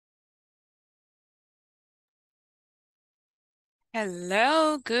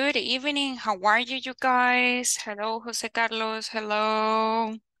Hello, good evening. How are you, you guys? Hello, Jose Carlos.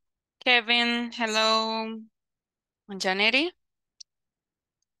 Hello, Kevin. Hello, Janeri.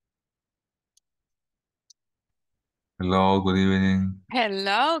 Hello, good evening.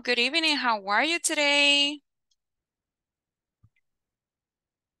 Hello, good evening. How are you today?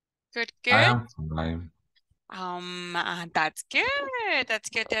 Good, I good. am fine. That's good. That's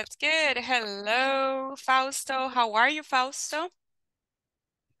good. That's good. Hello, Fausto. How are you, Fausto?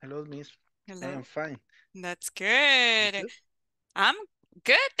 Hello, Miss. I am Hello. fine. That's And good. you? I'm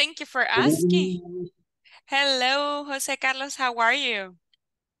good. Thank you for Good asking. evening. Hello, Jose Carlos. How are you?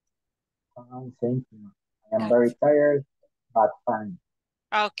 Fine, thank you. I am very tired, but fine.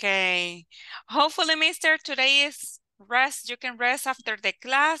 Okay. Hopefully, mister, today is rest. You can rest after the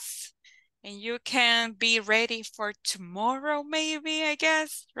class and you can be ready for tomorrow, maybe, I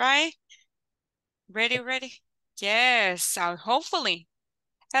guess, right? Ready, ready? Yes, so hopefully.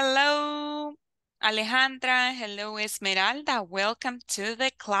 Hello, Alejandra. Hello, Esmeralda. Welcome to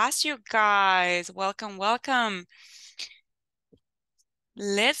the class, you guys. Welcome, welcome.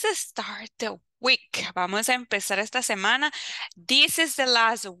 Let's start the week. Vamos a empezar esta semana. This is the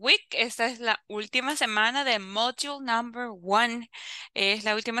last week. Esta es la última semana de module number 1. Es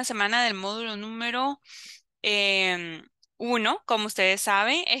la última semana del módulo número 1, como ustedes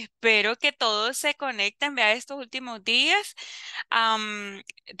saben. Espero que todos se conecten. Vea estos últimos días.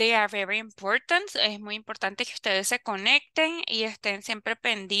 They are very important. Es muy importante que ustedes se conecten y estén siempre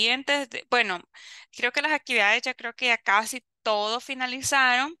pendientes. Bueno, creo que las actividades ya creo que ya casi todo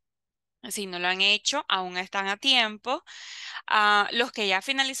finalizaron. Si no lo han hecho, aún están a tiempo. Los que ya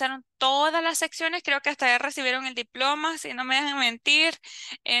finalizaron todas las secciones, creo que hasta ya recibieron el diploma, si no me dejan mentir.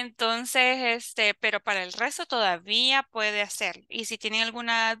 Entonces, pero para el resto todavía puede hacer. Y si tienen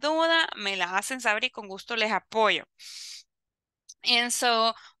alguna duda, me la hacen saber y con gusto les apoyo. And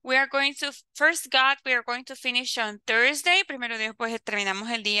so we are going to, first God, we are going to finish on Thursday. Primero Dios, pues terminamos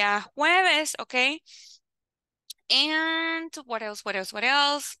el día jueves, ¿ok? And what else, what else, what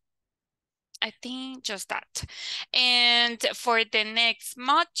else? I think just that. And for the next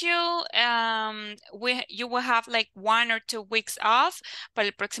module, you will have like 1 or 2 weeks off. Para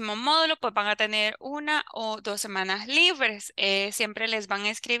el próximo módulo, pues van a tener 1 o 2 semanas libres. Siempre les van a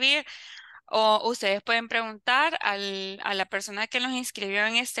escribir o ustedes pueden preguntar a la persona que los inscribió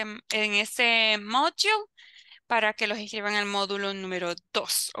en este module para que los inscriban al módulo número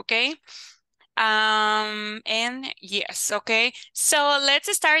 2, ¿ok? And yes, okay. So let's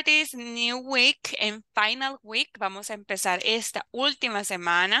start this new week and final week. Vamos a empezar esta última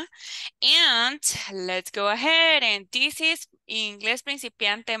semana. And let's go ahead. And this is Inglés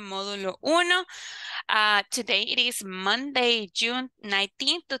Principiante Módulo 1. Today it is Monday, June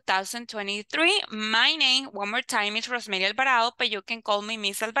 19th, 2023. My name, one more time, is Rosemary Alvarado, but you can call me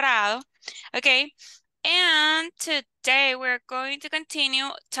Miss Alvarado. Okay. And today we're going to continue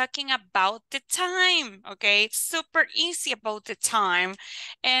talking about the time, okay? It's super easy about the time.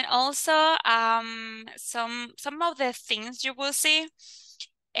 And also some of the things you will see.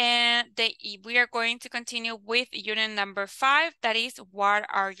 And we are going to continue with unit number 5, that is, what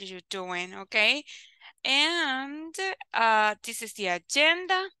are you doing, okay? And this is the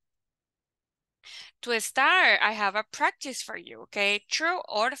agenda. To start, I have a practice for you, okay? True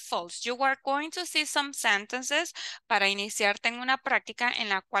or false. You are going to see some sentences para iniciar. Tengo una práctica en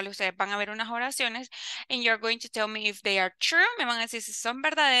la cual ustedes van a ver unas oraciones and you're going to tell me if they are true. Me van a decir si son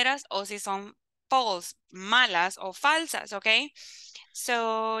verdaderas o si son false, malas o falsas, okay?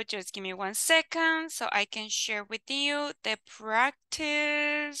 So just give me 1 second so I can share with you the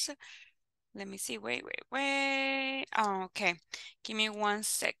practice. Let me see. Wait. Oh, okay. Give me 1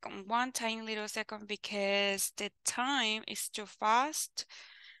 second. One tiny little second because the time is too fast.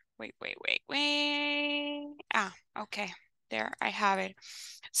 Wait. Okay. There, I have it.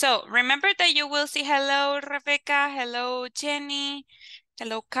 So remember that you will see hello, Rebecca. Hello, Jenny.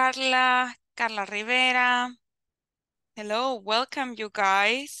 Hello, Carla. Carla Rivera. Hello, welcome, you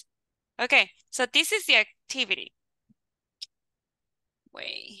guys. Okay, so this is the activity.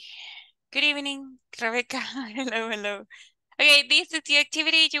 Wait. Good evening, Rebecca. Hello. Okay, this is the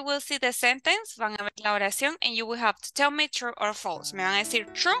activity. You will see the sentence. Van a ver la oración and you will have to tell me true or false. Me van a decir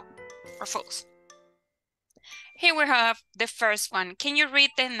true or false. Here we have the first one. Can you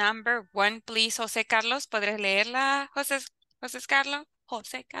read the number 1, please, José Carlos? ¿Podrías leerla, José Carlos?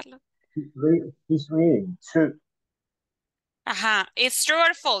 José Carlos. He's reading. True. Ajá. It's true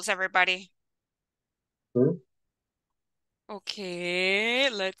or false, everybody? True. Okay,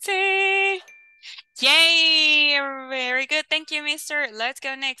 let's see. Yay! Very good. Thank you, mister. Let's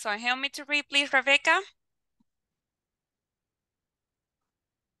go next one. Help me to read, please, Rebecca.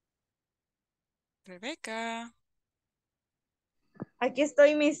 Rebecca. Aquí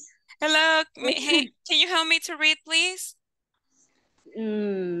estoy, Miss. Hello. Hey, can you help me to read, please?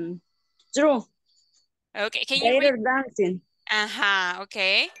 True. Okay, can you read? Better dancing.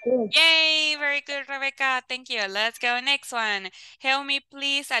 Okay. True. Yay, very good, Rebecca. Thank you. Let's go next one. Help me,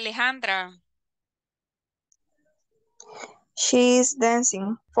 please, Alejandra. She's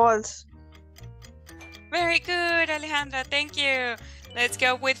dancing. False. Very good, Alejandra. Thank you. Let's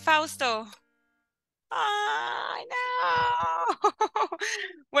go with Fausto. Oh, no.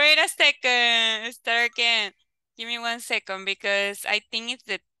 Wait a second. Start again. Give me 1 second because I think it's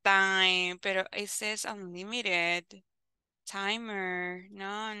the time, pero it says unlimited. Timer,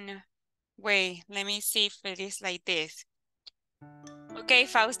 none. Wait, let me see if it is like this. Okay,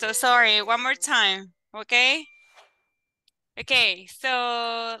 Fausto, sorry. One more time, okay? Okay,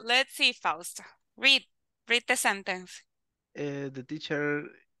 so let's see, Fausto. Read the sentence. The teacher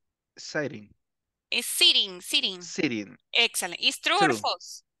sitting. It's sitting. Sitting. Excellent. Is true or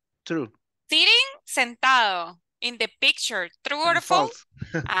false? True. Sitting, sentado. In the picture, true or false?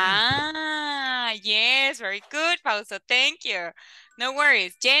 Ah, yes, very good, Fausto. Thank you. No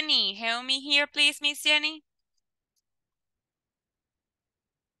worries. Jenny, help me here, please, Miss Jenny.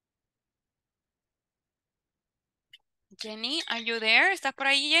 Jenny, are you there? ¿Estás por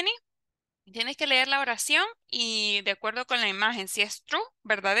ahí, Jenny? Tienes que leer la oración y de acuerdo con la imagen, si es true,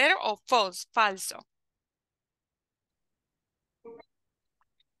 verdadero o false, falso.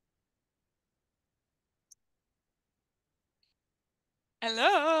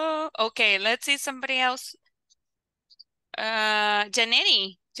 Hello. Okay, let's see somebody else.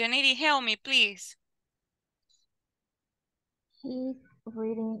 Janetti, help me, please. He's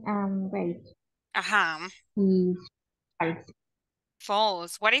reading and wait. Ajá. He's false.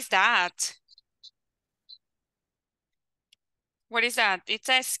 False. What is that? What is that? It's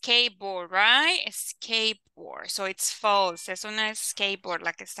a skateboard, right? A skateboard. So it's false. Es una skateboard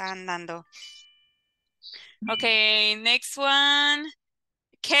la que está andando. Okay, next one.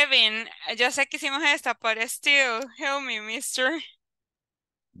 Kevin, ya sé que hicimos esta, but still, help me, mister.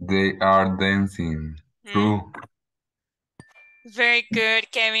 They are dancing. True. Very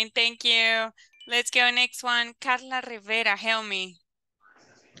good, Kevin. Thank you. Let's go next one. Carla Rivera, help me.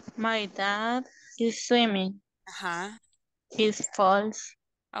 My dad is swimming. Uh-huh. Is false.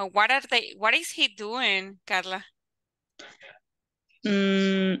 What is he doing, Carla?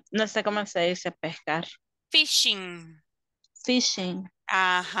 No sé cómo se dice pescar. Fishing. Fishing.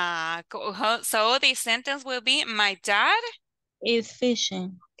 So the sentence will be, my dad is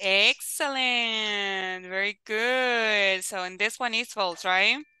fishing. Excellent. Very good. So, and this one is false,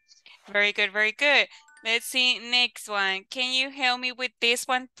 right? Very good, very good. Let's see, next one. Can you help me with this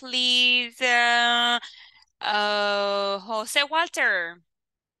one, please? Jose Walter.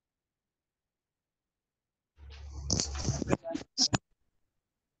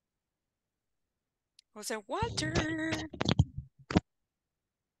 Jose Walter.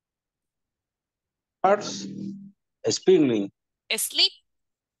 Spilling. Sleeping.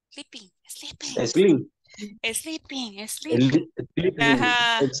 Sleeping.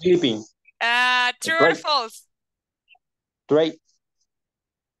 Sleeping. True or false? Right.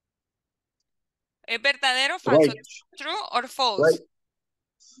 ¿Es verdadero o falso? Right. True or false?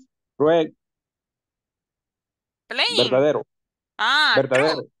 Right. Plain. Verdadero.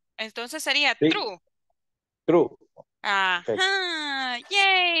 Verdadero. True. Entonces sería sí. true. True. Ajá.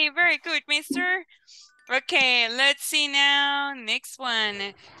 Yay. Very good, mister. Okay, let's see now. Next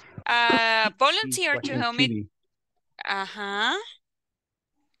one. Volunteer to help me.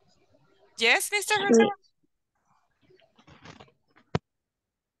 Yes, Mr. Jose?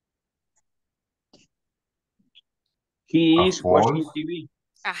 He is watching TV.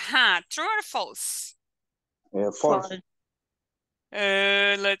 True or false? False.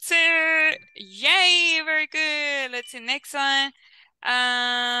 Let's see. Yay, very good. Let's see next one.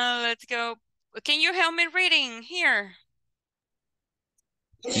 Let's go. Can you help me reading here?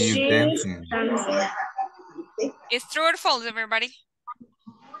 He's dancing. It's true or false, everybody?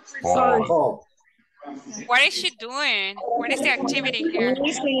 False. What is she doing? What is the activity here?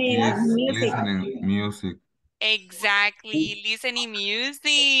 Listening music. Exactly, listening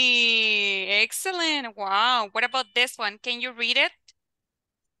music. Excellent. Wow. What about this one? Can you read it?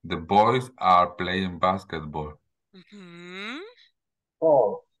 The boys are playing basketball.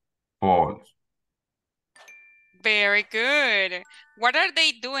 False. False. Very good. What are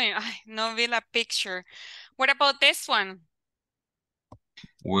they doing? No vi la picture. What about this one?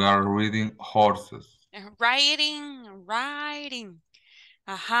 We are reading horses. Riding. Riding.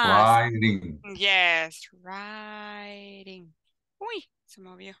 Yes, riding. Uy, se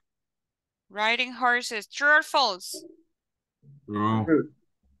movió. Riding horses, true or false? True. True.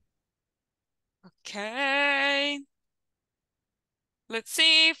 Okay. Let's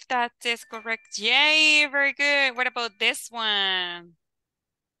see if that is correct. Yay, very good. What about this one?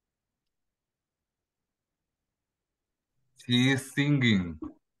 She is singing.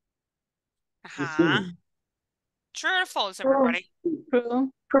 Uh-huh. True or false, True. everybody?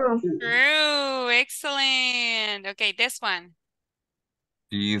 True. True. Excellent. Okay, this one.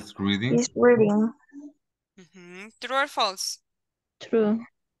 She is reading. He's reading. True or false? True.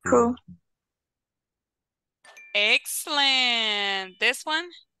 True. Excellent. This one?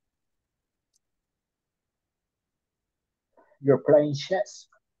 You're playing chess.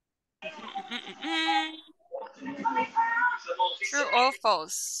 True or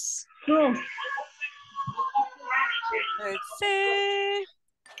false? True. Let's see.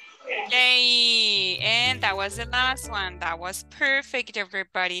 Yay! And that was the last one. That was perfect,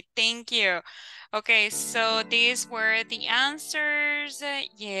 everybody. Thank you. Okay, so these were the answers.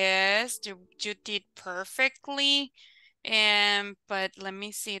 Yes, you did perfectly. But let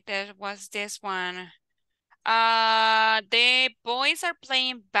me see, there was this one. The boys are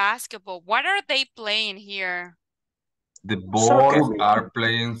playing basketball. What are they playing here? The boys Soccer. are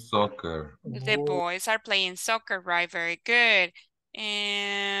playing soccer. The boys are playing soccer, right? Very good.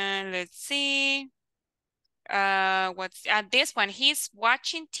 And let's see. What's this one? He's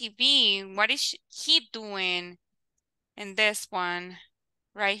watching TV. What is he doing in this one?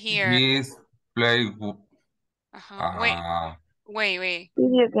 Right here. He's playing. Wait.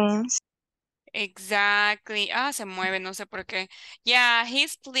 Video games. Exactly. Se mueve, no sé por qué. Yeah,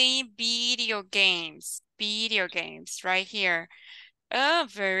 he's playing video games. Video games right here. Oh,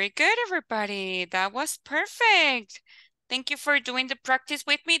 very good, everybody. That was perfect. Thank you for doing the practice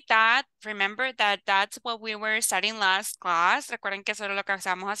with me. Remember that that's what we were studying last class. Recuerden que eso era lo que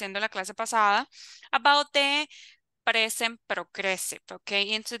estábamos haciendo la clase pasada about the present progressive,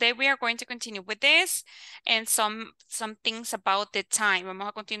 okay? And today we are going to continue with this and some things about the time. Vamos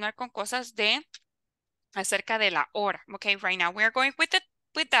a continuar con cosas acerca de la hora. Okay, right now we are going with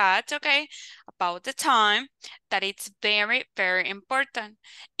that, okay, about the time, that it's very, very important.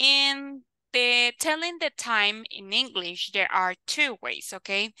 In telling the time in English, there are two ways,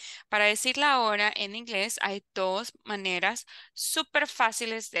 okay? Para decir la hora en inglés hay dos maneras súper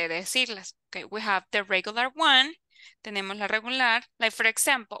fáciles de decirlas. Okay, we have the regular one. Tenemos la regular. Like, for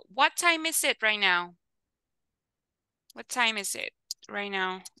example, what time is it right now? What time is it right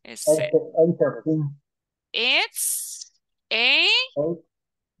now? Is it? 8:13. It's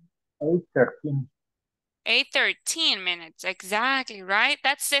 8:13. 8:13 minutes, exactly, right?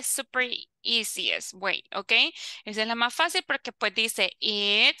 That's the super easiest way, ¿ok? Esa es la más fácil porque pues dice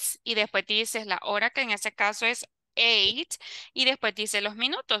it's y después dices la hora que en este caso es 8 y después dice los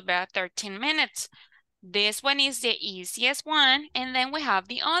minutos, ¿verdad? 13 minutes. This one is the easiest one and then we have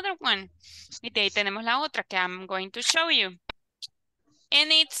the other one. Y de ahí tenemos la otra que I'm going to show you. And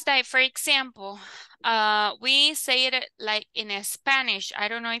it's like, for example, we say it like in Spanish. I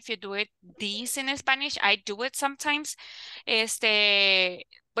don't know if you do this in Spanish. I do it sometimes.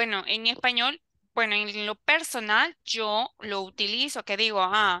 Bueno, en español, bueno, en lo personal, yo lo utilizo, que digo,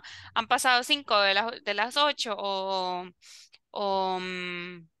 han pasado 5 de las 8 o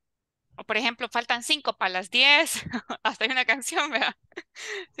por ejemplo, faltan 5 para las 10, hasta hay una canción, ¿verdad?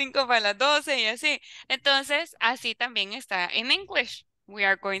 5 para las 12 y así. Entonces, así también está en English. We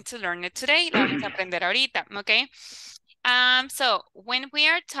are going to learn it today. La vamos a aprender ahorita, okay? So, when we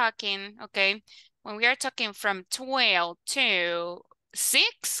are talking, okay, when we are talking from 12 to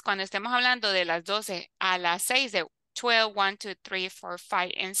 6, cuando estemos hablando de las 12 a las 6, de 12, 1, 2, 3, 4,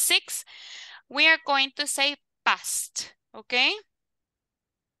 5, and 6, we are going to say past, okay?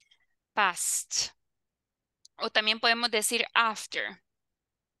 Past. O también podemos decir after.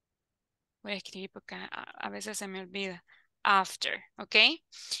 Voy a escribir porque a veces se me olvida. After, ¿ok?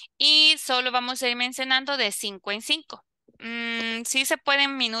 Y solo vamos a ir mencionando de 5 en 5. Sí se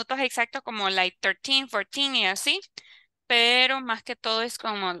pueden minutos exactos como like 13, 14 y así, pero más que todo es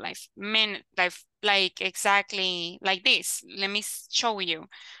como like minute, like exactly like this. Let me show you.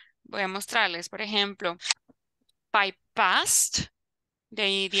 Voy a mostrarles, por ejemplo, by past. De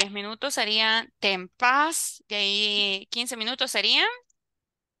ahí 10 minutos serían 10 past. De ahí 15 minutos serían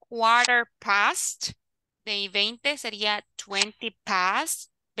quarter past. De ahí 20 sería 20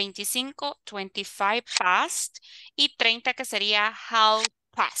 past. 25, 25 past. Y 30 que sería half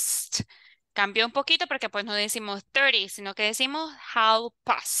past. Cambió un poquito porque pues no decimos 30, sino que decimos half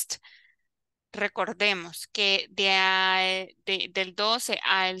past. Recordemos que del 12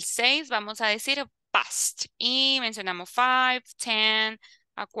 al 6 vamos a decir past. Y mencionamos 5, 10,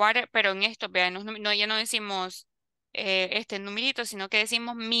 A quarter, pero en esto, vean, no, ya no decimos este numerito, sino que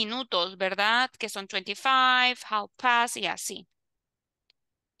decimos minutos, ¿verdad? Que son 25, half past y así.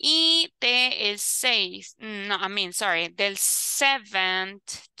 Y del 6, no, sorry, del 7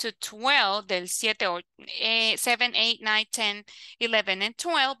 to 12, del 7, 7, 8, 9, 10, 11 and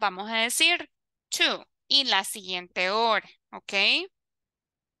 12, vamos a decir 2. Y la siguiente hora, ¿ok?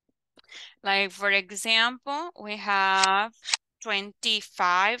 Like, for example, we have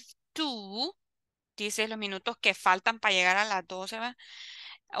 25 to, dice los minutos que faltan para llegar a las 12, ¿verdad?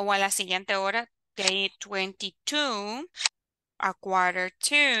 O a la siguiente hora, de ahí 22, a quarter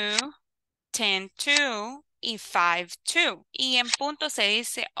to, 10 to y 5 to. Y en punto se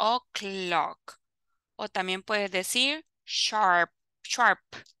dice o'clock. O también puedes decir sharp,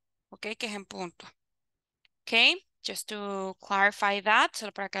 ¿ok? Que es en punto. ¿Ok? Just to clarify that,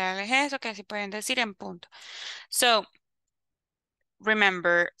 solo para aclararles eso, que así pueden decir en punto. So,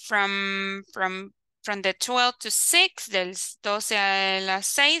 remember, from the 12 to 6, del 12 a las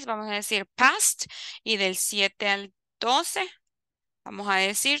 6, vamos a decir past, y del 7 al 12, vamos a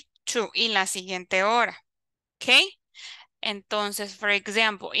decir to, y la siguiente hora. ¿Ok? Entonces, for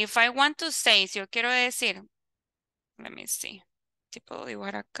example, if I want to say, si yo quiero decir, let me see, si puedo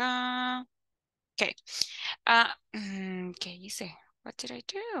dibujar acá. Ok. ¿Qué hice? What did I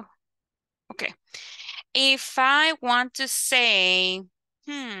do? Okay. If I want to say,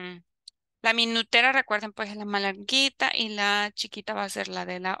 la minutera, recuerden, pues es la más larguita y la chiquita va a ser la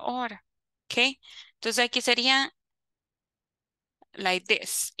de la hora. Ok. Entonces aquí sería like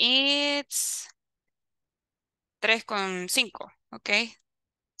this. It's 3:05. Ok.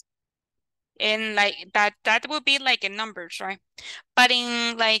 And like that would be like in numbers, right? But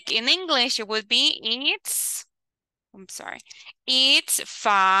in English, it would be it's 5.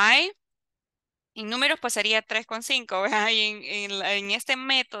 En números pues sería 3:5, ¿verdad? Y en este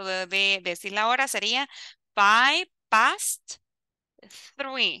método de decir la hora sería 5 past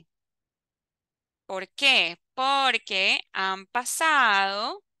 3. ¿Por qué? Porque han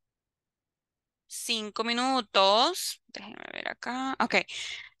pasado 5 minutos. Déjenme ver acá. Ok.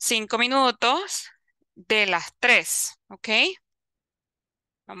 5 minutos de las 3. ¿Ok?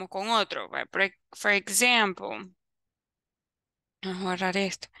 Vamos con otro. For example. Vamos a borrar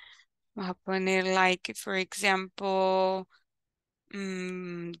esto. Vamos a poner like, for example,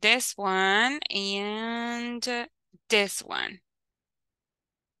 this one and this one.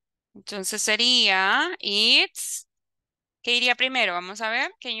 Entonces sería, ¿qué iría primero? Vamos a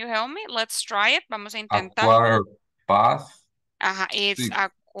ver. Can you help me? Let's try it. Vamos a A intentar. quarter past Ajá, it's 6. a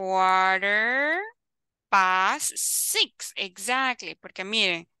quarter past 6. Exactly. Porque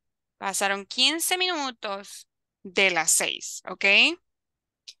miren, pasaron 15 minutos de las 6. ¿Ok?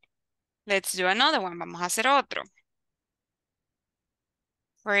 Let's do another one. Vamos a hacer otro.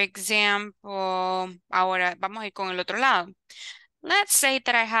 For example, ahora vamos a ir con el otro lado. Let's say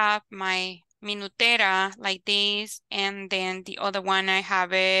that I have my minutera like this, and then the other one I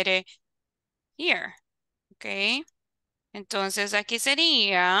have it here. Okay. Entonces aquí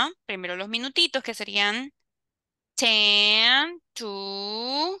sería, primero los minutitos que serían 10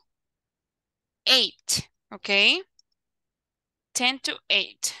 to 8. Okay. 10 to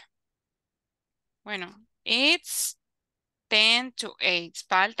 8. Bueno, it's 10 to 8.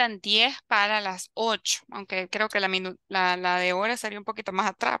 Faltan 10 para las 8. Aunque creo que la de hora sería un poquito más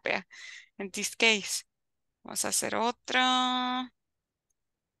atrás, vea. En this case. Vamos a hacer otra.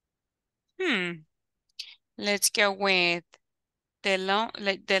 Let's go with the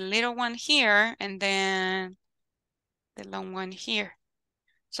little one here and then the long one here.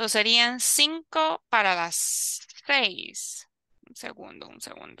 So serían 5 para las 6. Un segundo.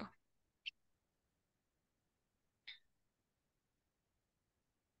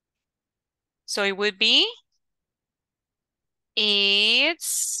 So it would be,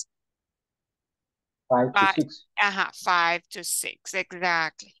 it's 5 to 6. 5 to 6,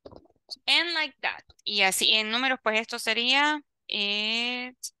 exactly. And like that. Y así en números, pues esto sería,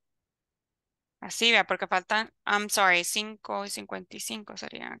 así, vea, porque faltan, 5 y 55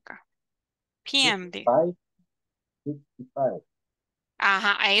 serían acá. PM. 55, 65.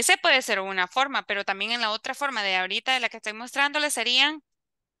 Ajá, ese puede ser una forma, pero también en la otra forma de ahorita de la que estoy mostrándole serían,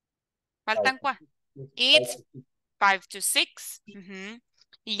 faltan cuál. It's 5 to 6.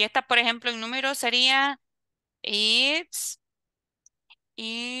 Y esta, por ejemplo, en número sería,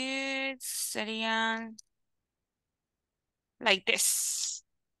 serían like this.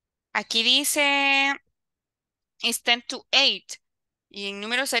 Aquí dice, it's 10 to 8. Y en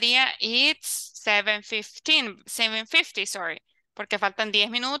número sería, it's 7:50, sorry. Porque faltan 10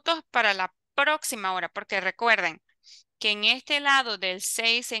 minutos para la próxima hora. Porque recuerden, que en este lado del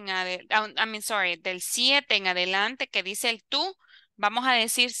 6 en adelante, del 7 en adelante que dice el tú, vamos a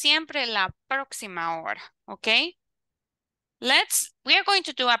decir siempre la próxima hora, ¿ok? We are going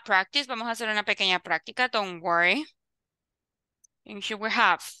to do a practice. Vamos a hacer una pequeña práctica, don't worry. And here we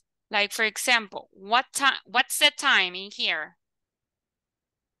have, like for example, what's the time in here?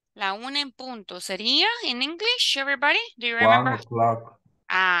 La 1 en punto sería in English, everybody? Do you remember? 1 o'clock.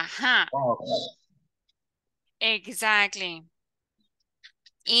 Ajá. Oh, Exactly.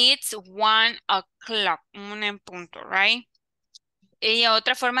 It's 1 o'clock. 1 en punto, right? Y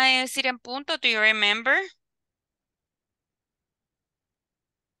otra forma de decir en punto, do you remember?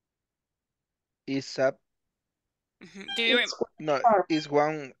 Is up. Do you No, is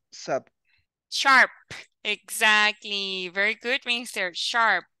one sub. Sharp. Exactly. Very good, Mr.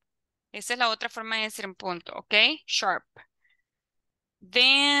 Sharp. Esa es la otra forma de decir en punto, ¿ok? Sharp.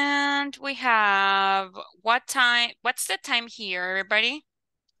 Then we have what's the time here, everybody?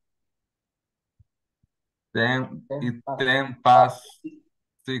 10 past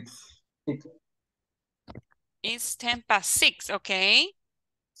 6. It's 10 past 6, okay?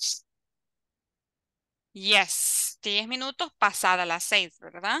 Yes, 10 minutos pasada las 6,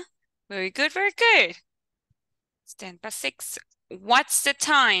 ¿verdad? Very good, very good. It's 10 past 6. What's the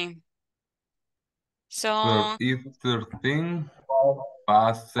time? So, It's 13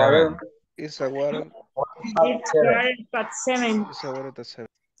 past 7. Is a water. It's quarter past 7. Is a water to 7.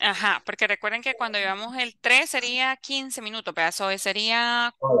 ajá, porque recuerden que cuando llevamos el 3 sería 15 minutos, ¿verdad? So,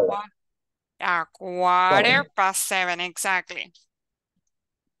 sería a quarter past 7, exactly.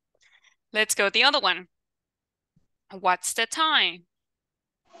 Let's go the other one. What's the time?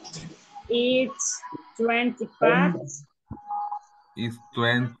 It's 20 past. It's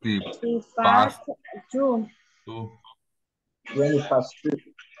 20 Past past 2. 2. 20 past 2.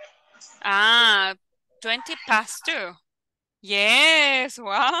 Ah, 20 past 2. Yes,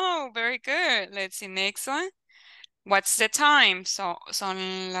 wow, very good. Let's see, next one. What's the time? So,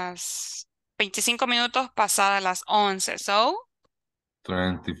 son las 25 minutos pasadas las 11. So,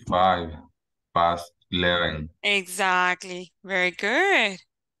 25 past 11. exactly. Very good.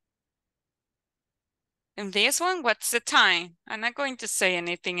 And this one, what's the time? I'm not going to say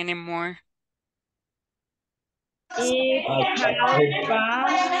anything anymore. It's half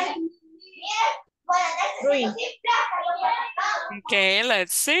past 3. Okay,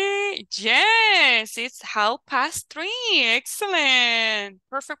 let's see. Yes, it's 3:30. Excellent.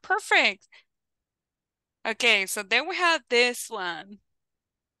 Perfect, perfect. Okay, so then we have this one.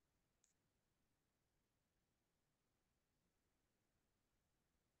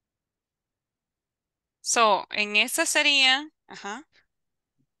 So, en esa sería, ajá.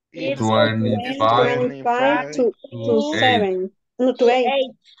 It's 25 to 8. 7. No, to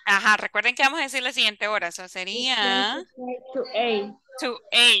 8. Ajá, recuerden que vamos a decir la siguiente hora. Eso sería To 8. to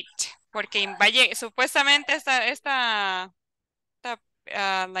 8. Porque supuestamente esta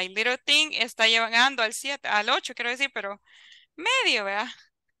like little thing está llegando al 7, al 8, quiero decir, pero medio, ¿verdad?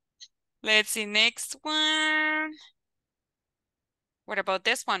 Let's see, next one. What about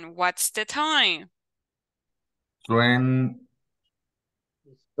this one? What's the time? 20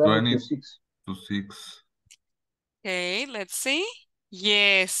 20 to 6. to 6. Okay, let's see.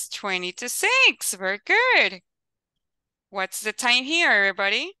 Yes, 20 to 6. Very good. What's the time here,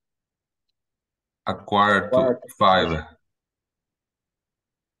 everybody? A quarter to 5.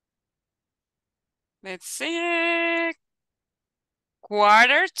 Let's see.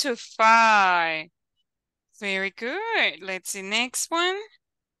 4:45. Very good. Let's see, next one.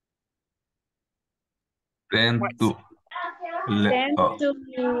 10 to 10 to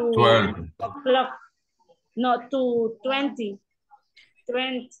 12. o'clock. No, to 20.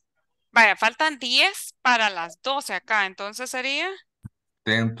 20. Vaya, faltan 10 para las 12 acá, entonces sería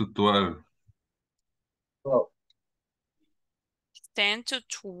 10 to 12. 12. 10 to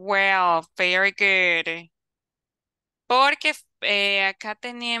 12. Very good. Porque acá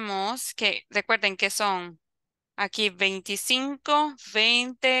tenemos que, recuerden que son aquí 25,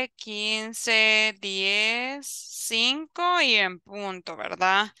 20, 15, 10, 5 y en punto,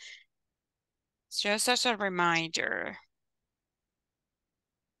 ¿verdad? Just as a reminder.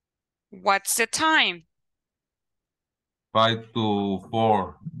 What's the time? 5 to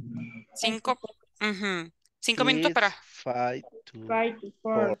 4. 5. 5 minutos para. 5 to 5 to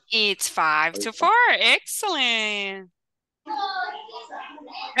 4. It's 5 to 4. Excellent.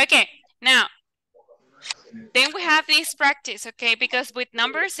 Okay, now, then we have this practice, okay, because with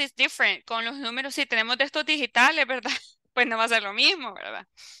numbers it's different. Con los números, si tenemos de estos digitales, ¿verdad? Pues no va a ser lo mismo, ¿verdad?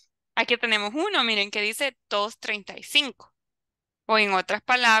 Aquí tenemos uno, miren, que dice 2:35. O en otras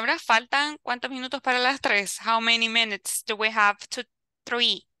palabras, faltan ¿cuántos minutos para las 3? How many minutes do we have to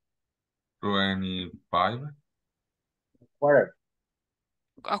 3? 25. Quarter.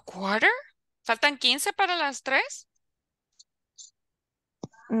 A quarter? ¿Faltan 15 para las 3?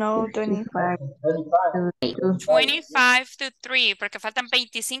 No, 25 to 25 to 3, porque faltan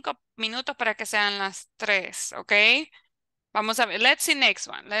 25 minutos para que sean las 3, ¿ok? Vamos a ver. Let's see next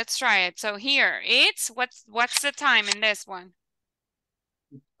one. Let's try it. So here, it's, what's the time in this one?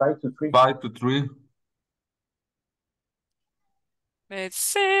 5 to 3. 5 to 3. Let's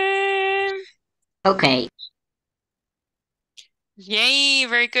see. Okay. Yay,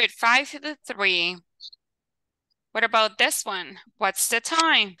 very good. 5 to 3. What about this one? What's the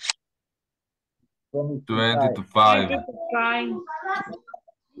time? 20 to 20 to 5. 5. Fine.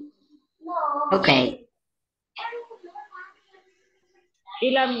 Okay. Y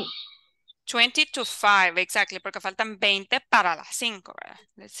la 20 to 5, exactly, porque faltan 20 para las 5, ¿verdad?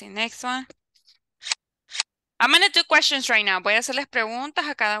 Let's see, next one. I'm going to do questions right now. Voy a hacerles preguntas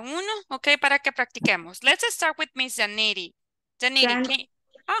a cada uno, ¿ok? Para que practiquemos. Let's start with Miss Janeri. Janeri, Ten.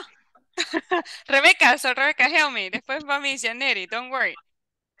 Rebecca, so Rebecca, help me. Después va Miss Janeri, don't worry.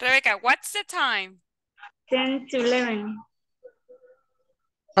 Rebecca, what's the time? 10 to 11.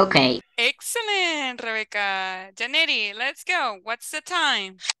 Okay. Excellent, Rebecca. Janeri, let's go. What's the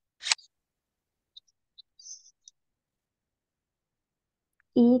time?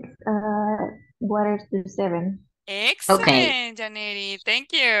 It's quarter to 7. Excellent, Janeri.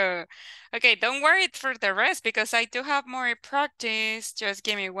 Thank you. Okay, don't worry for the rest because I do have more practice. Just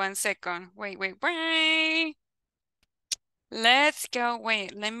give me 1 second. Wait. Let's go.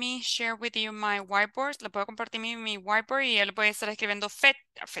 Wait, let me share with you my whiteboard. Le puedo compartir mi whiteboard y ya le voy a estar escribiendo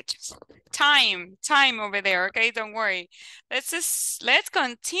fechas. Time over there, okay? Don't worry. Let's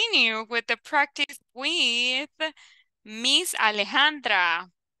continue with the practice with Miss Alejandra.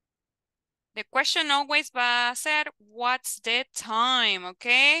 The question always va a ser, what's the time,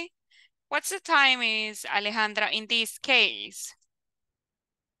 okay? What's the time is, Alejandra, in this case?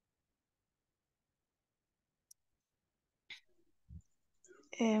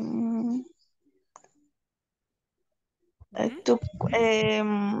 Ay,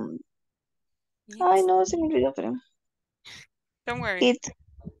 no, se me olvidó, pero Don't worry.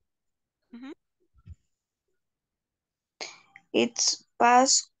 It's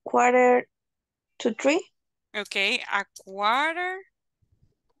past quarter to 3. Okay, a quarter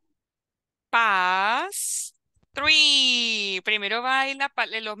past 3. Primero va a ir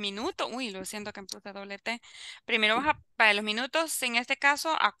los minutos. Uy, lo siento que puse doble T. Primero vas para los minutos. En este caso,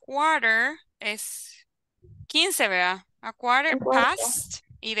 a quarter es 15, ¿verdad? A quarter past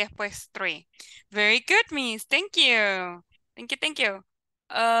y después 3. Very good, Miss. Thank you. Thank you.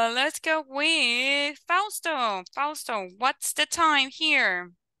 Let's go with Fausto. Fausto, what's the time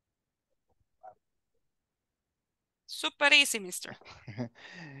here? Super easy, mister.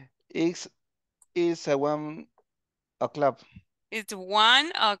 It's 1 o'clock. It's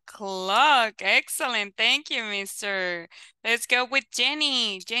 1 o'clock. Excellent. Thank you, mister. Let's go with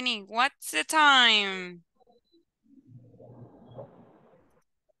Jenny. Jenny, what's the time?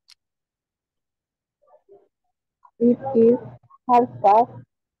 It is 12:30.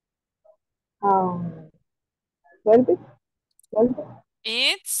 12.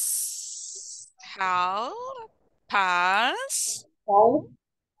 It's 12:30.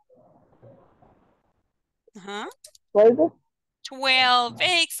 12.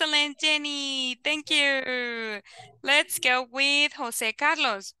 Excellent, Jenny. Thank you. Let's go with Jose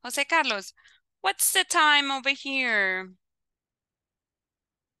Carlos. Jose Carlos, what's the time over here?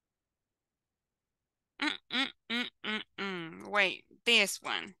 Wait, this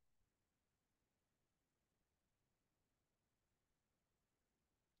one.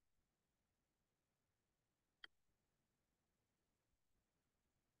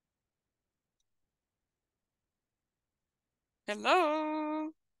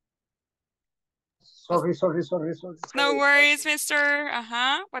 Hello. Sorry. No worries, mister.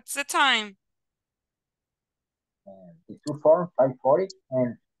 What's the time? The two form 5:40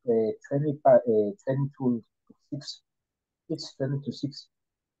 and 20 to 6. It's 20 to 6.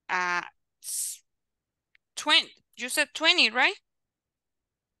 20. You said 20, right?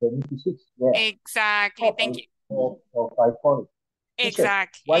 20 to 6. Yeah. Exactly. Thank you. Or 5:40.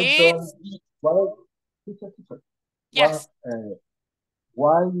 Exactly. Teacher. Yes.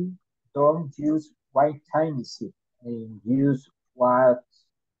 Why don't use what time is it and use what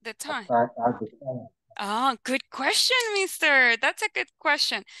The time. at the time? Oh, good question, mister. That's a good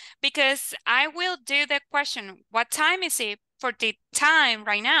question. Because I will do the question, what time is it for the time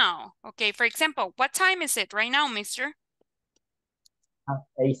right now? Okay, for example, what time is it right now, mister?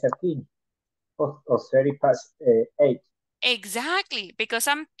 8:13 or 30 past 8. Exactly, because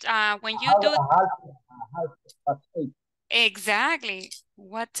when you Half do past 8. exactly,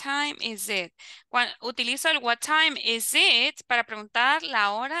 what time is it? Cuando utilizo el what time is it para preguntar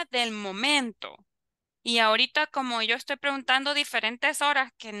la hora del momento. Y ahorita como yo estoy preguntando diferentes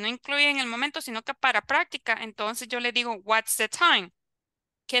horas que no incluyen el momento, sino que para práctica, entonces yo le digo what's the time.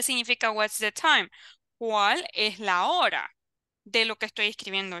 ¿Qué significa what's the time? ¿Cuál es la hora de lo que estoy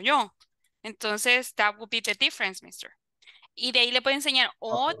escribiendo yo? Entonces, that would be the difference, mister. Y de ahí le puedo enseñar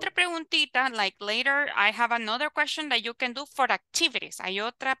otra preguntita, like later I have another question that you can do for activities. Hay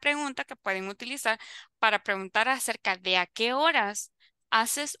otra pregunta que pueden utilizar para preguntar acerca de a qué horas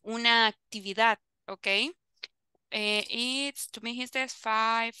haces una actividad, ¿ok? It's, to me, he says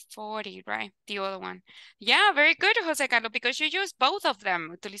 5:40, right? The other one. Yeah, very good, Jose Carlos, because you used both of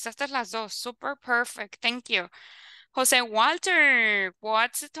them. Utilizaste las dos. Super perfect. Thank you. Jose Walter,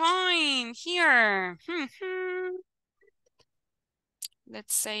 what's the time here?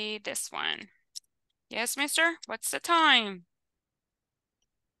 Let's say this one. Yes, mister? What's the time?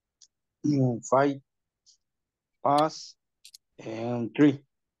 5 past 3.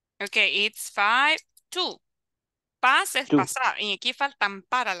 Okay, it's 5:02. Pas es 2. pasar. Y aquí faltan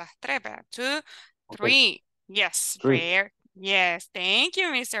para las 3, ¿verdad? 2, 3. Okay. Yes, 3. yes, thank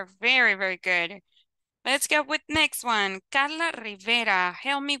you, mister. Very, very good. Let's go with next one. Carla Rivera.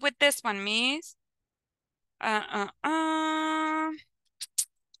 Help me with this one, miss.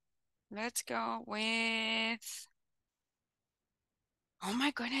 Let's go with... Oh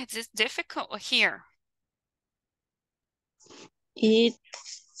my goodness, it's difficult here. It's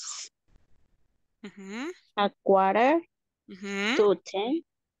a quarter to 10.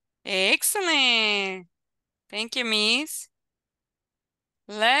 Excellent. Thank you, miss.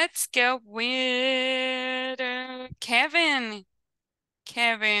 Let's go with Kevin.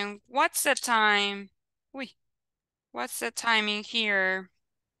 Kevin, what's the time? What's the timing here?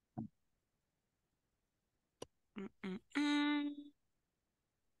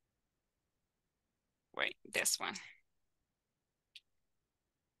 Wait, this one.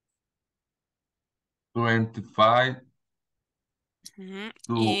 25 to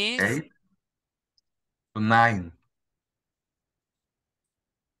 8 to 9.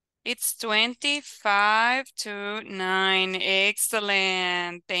 It's 25 to 9.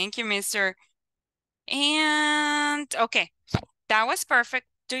 Excellent. Thank you, mister. And, okay, that was perfect.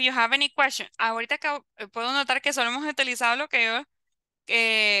 Do you have any question? Ahorita puedo notar que solo hemos utilizado lo que yo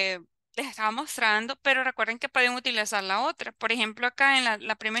les estaba mostrando, pero recuerden que pueden utilizar la otra. Por ejemplo, acá en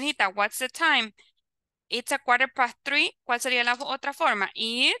la primerita, what's the time? It's a 3:15. ¿Cuál sería la otra forma?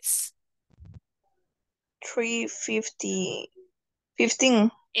 It's 3:15.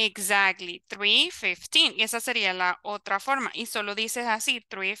 exactly 3:15. Esa sería la otra forma. Y solo dices así,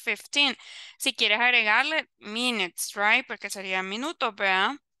 3:15. Si quieres agregarle minutes, right? Porque sería minutos,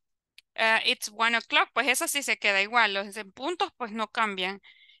 ¿verdad? It's 1 o'clock. Pues eso sí se queda igual. Los en puntos pues no cambian.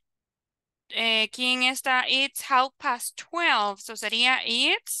 ¿Quién está? It's 12:30. So sería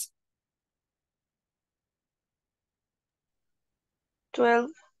it's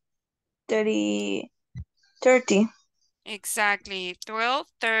 12:30. exactly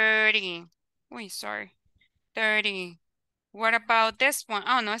 12:30. Uy, sorry. 30. What about this one?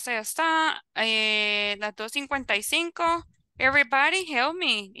 Oh, no, esa ya está. Las 2:55. Everybody help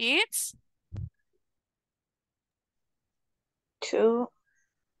me. It's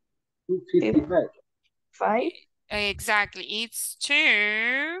 2:55. exactly. It's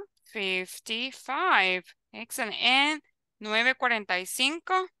 2:55. Excellent. And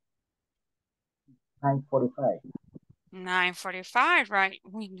 9:45. 9:45. 9:45, right?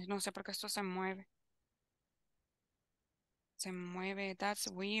 Uy, no sé por qué esto se mueve. Se mueve. That's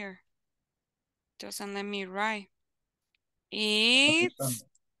weird. Doesn't let me write. It's...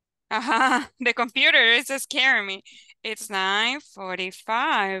 the computer is scaring me. It's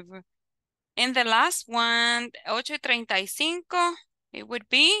 9:45. And the last one, 8:35, it would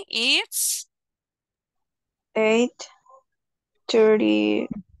be, it's 8:35.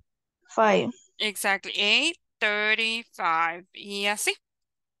 exactly 8:35. Y así.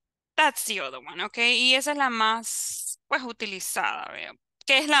 That's the other one, okay? Y esa es la más, pues, utilizada, veo.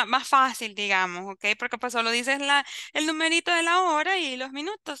 Que es la más fácil, digamos, ¿ok? Porque pues solo dices el numerito de la hora y los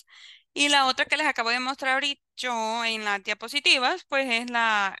minutos. Y la otra que les acabo de mostrar ahorita yo en las diapositivas, pues es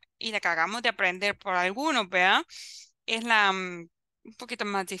y la que acabamos de aprender por algunos, ¿verdad? Es un poquito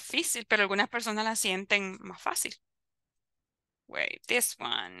más difícil, pero algunas personas la sienten más fácil. Wait, this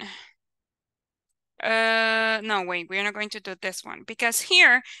one. No, wait, we're not going to do this one because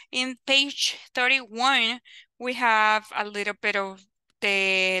here in page 31, we have a little bit of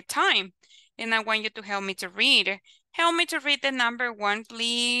the time. And I want you to help me to read. Help me to read the number 1,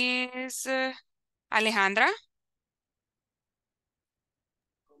 please. Alejandra?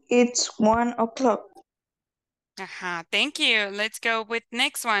 It's 1 o'clock. Thank you. Let's go with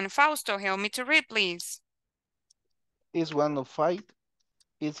next one. Fausto, help me to read, please. It's 1:05.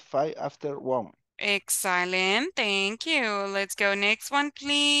 It's 5 after 1. Excellent. Thank you. Let's go next one,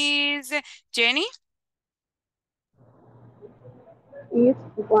 please. Jenny? It's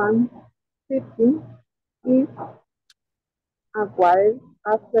 1:50. It's a quarter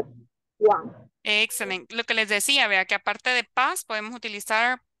after 1. Excelente. Lo que les decía, vea que aparte de past podemos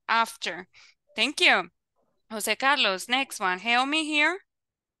utilizar after. Thank you. Jose Carlos, next one. Help me here.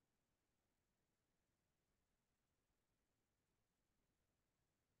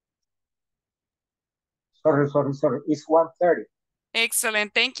 Sorry. It's 1:30.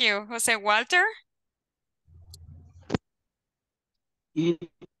 Excellent. Thank you. Jose Walter? It's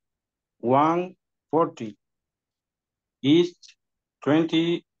 1:40. It's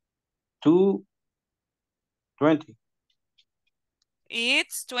 22:20.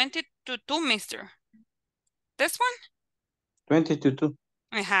 It's 20 to 2, mister. This one? 20 to 2.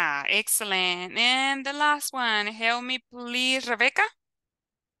 Excellent. And the last one. Help me, please, Rebecca?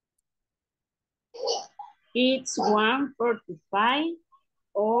 It's 1:45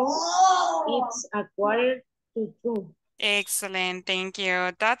 or it's a quarter to 2. Excellent. Thank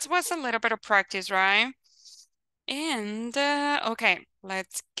you. That was a little bit of practice, right? And, okay,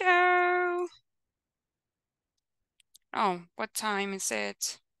 let's go. Oh, what time is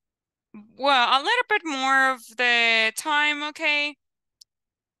it? Well, a little bit more of the time, okay?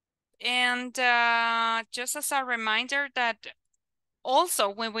 And just as a reminder that also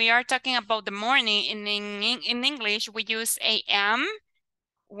when we are talking about the morning in English, we use AM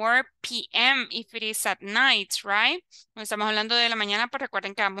or PM if it is at night, right? Cuando estamos hablando de la mañana, pues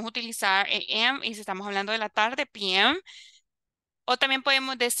recuerden que vamos a utilizar AM y si estamos hablando de la tarde, PM. O también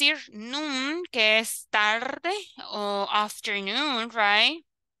podemos decir noon, que es tarde, o afternoon, right?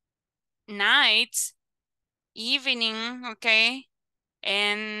 Night, evening, okay?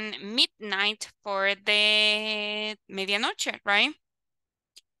 And midnight for the medianoche, right?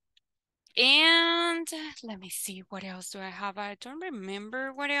 And let me see, what else do I have? I don't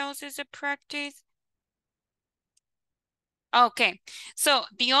remember what else is a practice. Okay, so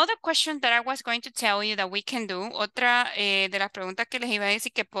the other question that I was going to tell you that we can do, otra de las preguntas que les iba a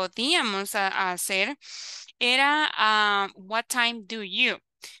decir que podíamos hacer era what time do you?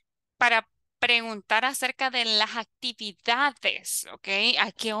 Para preguntar acerca de las actividades, okay?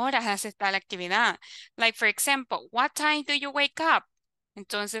 ¿A qué horas hace tal actividad? Like for example, what time do you wake up?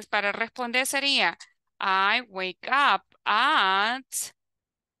 Entonces para responder sería I wake up at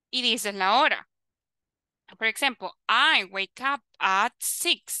y dices la hora. For example, I wake up at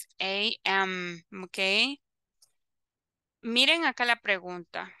 6 a.m., okay? Miren acá la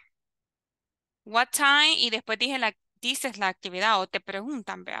pregunta. What time? Y después dices la actividad o te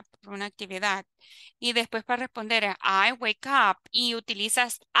preguntan, vea, por una actividad. Y después para responder I wake up y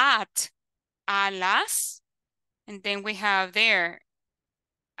utilizas at, a las. And then we have there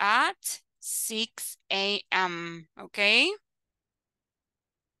at 6 a.m., okay?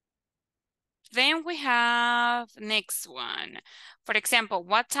 Then we have next one. For example,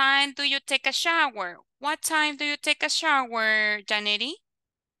 what time do you take a shower? What time do you take a shower, Janetti?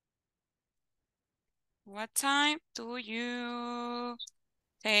 What time do you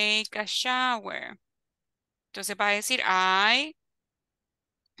take a shower? Entonces va a decir I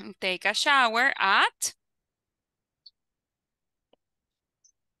take a shower at.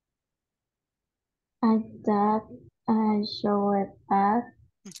 I take a shower at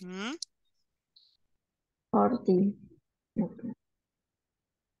 40.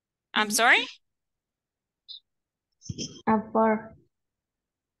 I'm sorry? At 4.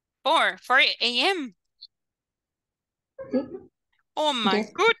 4 a.m. Oh my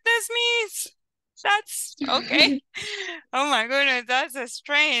Yes. goodness, miss. That's okay. Oh my goodness, that's a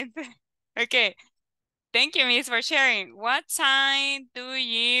strength. Okay. Thank you, miss, for sharing. What time do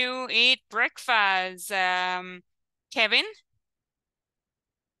you eat breakfast? Kevin?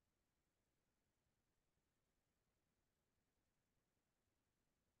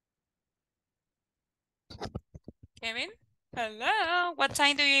 Kevin? Hello. What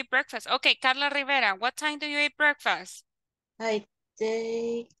time do you eat breakfast? Okay, Carla Rivera, what time do you eat breakfast? I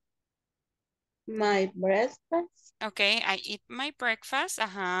take my breakfast Okay, I eat my breakfast.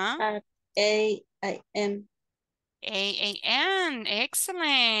 at 8 a.m. 8 a.m.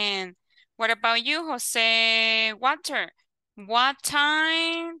 Excellent. What about you, Jose Walter? What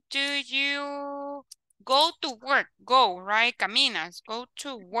time do you Go to work. Go, right? Caminas. Go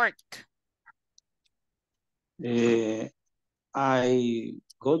to work. I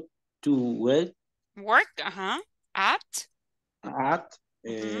go to work Work, At? at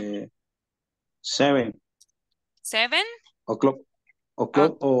Mhm. 7 7? o'clock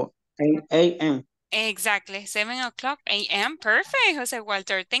or 8 a.m. Exactly. 7 o'clock a.m. Perfect, Jose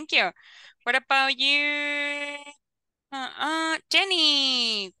Walter. Thank you. What about you?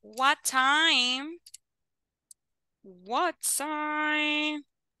 Jenny, what time? What time,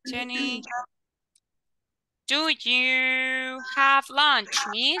 Jenny, do you have lunch,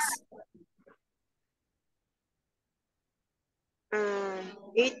 miss?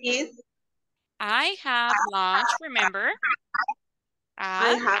 It is. I have lunch, remember? I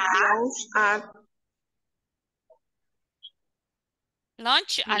At have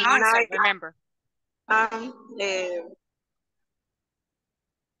lunch, lunch almuerzo, at remember?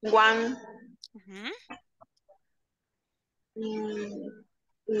 1 Mhm.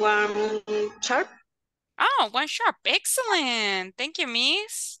 1 sharp. Oh, 1 sharp. Excellent. Thank you,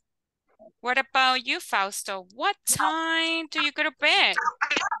 miss. What about you, Fausto? What time do you go to bed?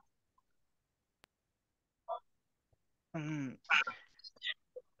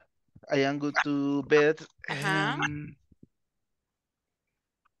 I am go to bed Uh-huh.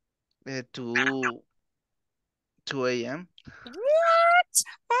 2 a.m. What,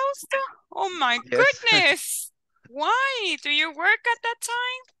 Fausto? Oh my Yes, goodness. Why? Do you work at that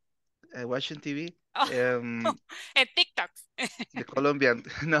time? watching TV. Oh, and TikToks. The Colombian,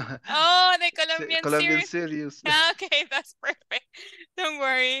 no, Oh, the Colombian Colombian series. series. Okay, that's perfect. Don't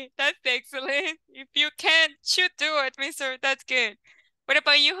worry. That's excellent. If you can't, you do it, mister. That's good. What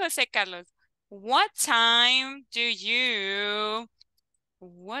about you, Jose Carlos? What time do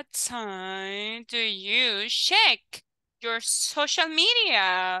you check your social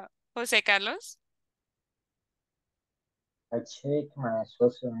media, Jose Carlos? I check my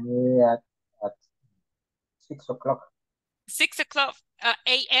social media at 6 o'clock 6 o'clock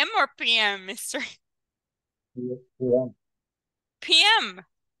a.m. or p.m., mister? p.m. p.m.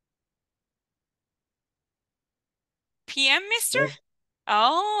 p.m., mister? Yes,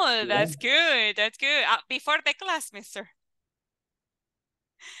 Oh, that's p.m. good. That's good. Before the class, mister.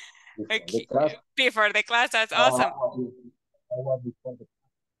 before the Okay. class. Before the class, that's Uh, awesome. before the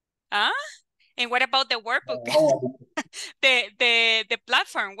Huh? And what about the workbook? hour The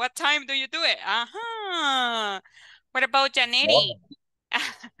platform. What time do you do it? What about Janetti? morning.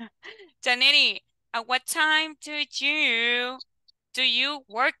 Janetti, at what time do you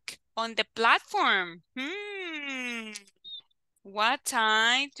work on the platform? What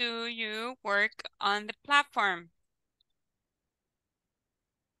time do you work on the platform?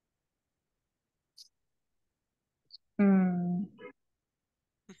 Mm,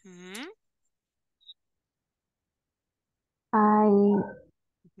 Mhm, I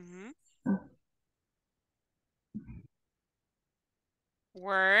mhm.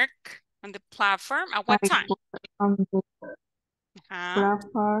 Work on the platform at what time? work on the Huh?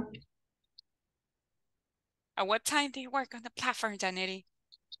 platform. At what time do you work on the platform, Janetti?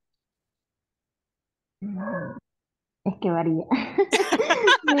 Es que varía.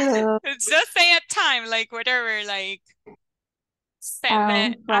 Pero Just say a time, like whatever, like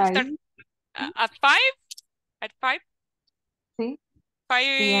 7 after 5, at 5? At 5? sí, 5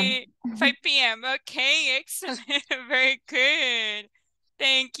 p.m. 5 p.m. Okay, excellent. Very good.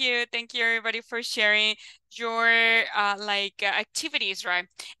 Thank you. Thank you everybody for sharing your activities, right?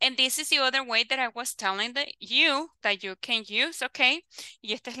 And this is the other way that I was telling you that you can use, okay?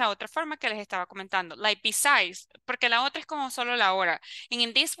 Y esta es la otra forma que les estaba comentando. Like besides, porque la otra es como solo la hora. And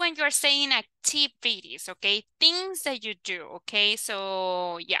in this one, you're saying activities, okay? Things that you do, okay?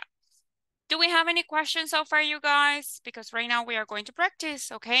 So yeah. Do we have any questions so far, you guys? Because right now we are going to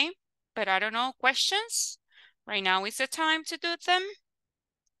practice, okay? But I don't know, questions? Right now is the time to do them?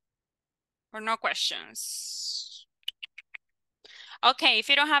 Or no questions? Okay, if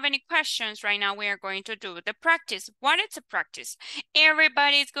you don't have any questions right now, we are going to do the practice. What is a practice?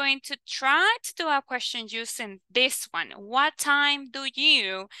 Everybody is going to try to do a question using this one. What time do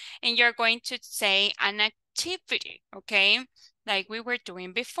you? And you're going to say an activity, okay? Like we were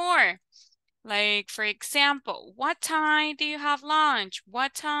doing before. Like, for example, what time do you have lunch?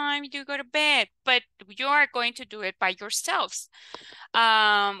 What time do you go to bed? But you are going to do it by yourselves. We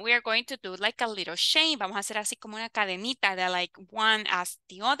are going to do like a little chain. Vamos a hacer así como una cadenita de like one as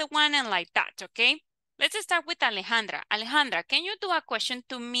the other one and like that, okay? Let's start with Alejandra. Alejandra, can you do a question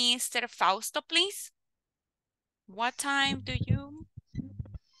to Mr. Fausto, please? What time do you?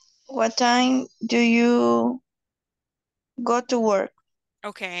 What time do you go to work?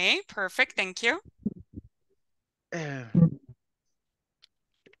 Okay, perfect. Thank you. Eh,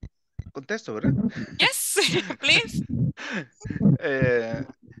 contesto, ¿verdad? Yes, please.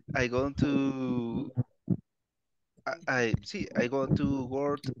 I go to I go to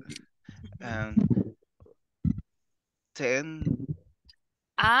work and 10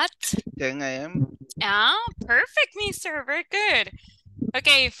 At 10 a.m. perfect, mister. Very good.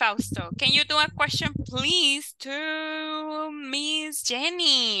 Okay, Fausto, can you do a question, please, to Miss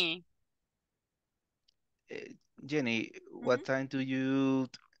Jenny? Jenny, what time do you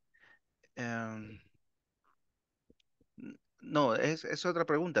no, es otra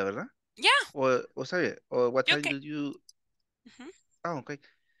pregunta, ¿verdad? Yeah. O sabe, o what time Okay. do you Mhm. okay.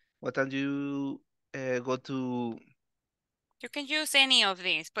 What time do you go to You can use any of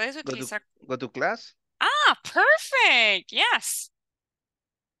these. Puedes go to utilizar. go to class? Perfect. Yes.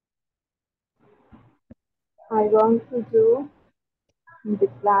 I want to do the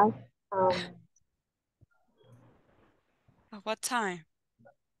class At what time?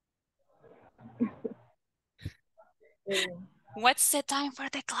 What's the time for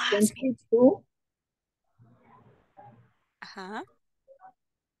the class? 22. Uh-huh.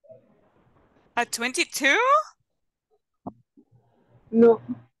 At 22? No,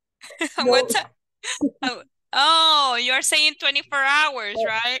 What no. time? Oh, you're saying 24 hours,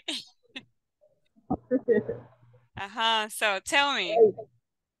 right? Uh-huh. So tell me.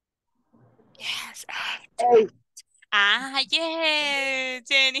 Yes. Hey, Yeah,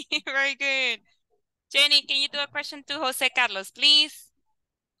 Jenny. Very good. Jenny, can you do a question to Jose Carlos, please?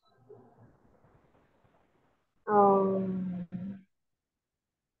 um,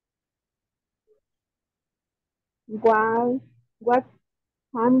 what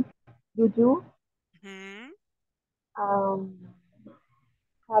time do you Hmm. um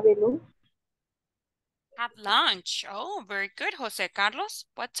have a lunch? Have lunch. Oh, very good, Jose Carlos.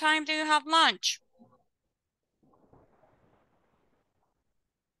 What time do you have lunch?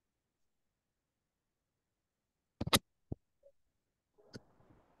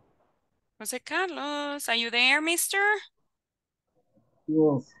 Jose Carlos, are you there, mister?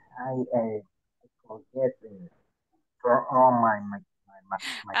 Yes, I forget turn on my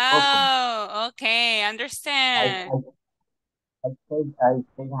microphone. Oh, okay, I, understand. I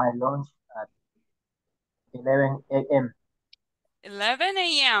take my lunch at 11 a.m. 11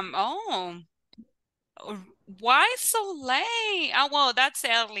 a.m. Oh, why so late? Oh, well, that's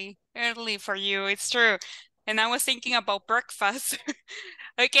early for you. It's true. And I was thinking about breakfast.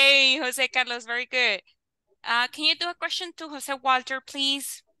 Okay, Jose Carlos, very good. Can you do a question to Jose Walter,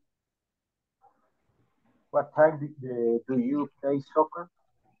 please? What time do you play soccer?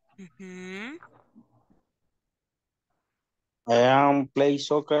 Mm-hmm. I am play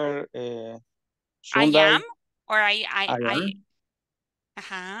soccer I am, Sunday. or I am.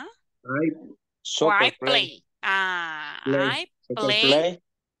 uh-huh, I or soccer I play. play I soccer play. play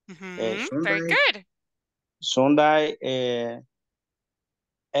Mm-hmm. Very Sunday good. Sunday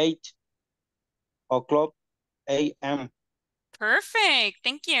 8 o'clock a.m. Perfect.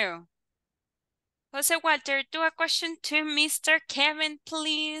 Thank you. Jose Walter, do a question to Mr. Kevin,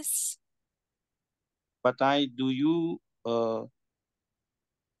 please. What time do you have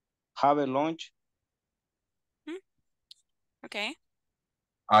a lunch? Okay.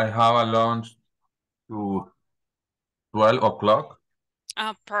 I have a lunch to 12 o'clock.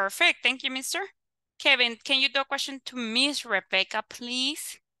 Perfect. Thank you, Mr. Kevin, can you do a question to Miss Rebecca,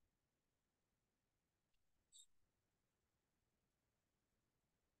 please?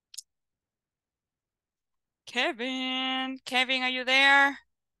 Kevin, are you there?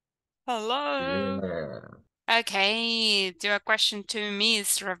 Hello. Yeah. Okay, do a question to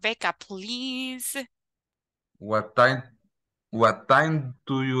Miss Rebecca, please. What time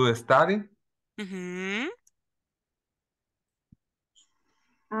do you study? Mm-hmm.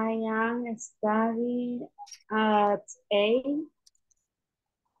 I am studying at 8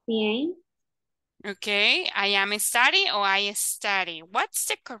 p.m. Okay, I am study or I study. What's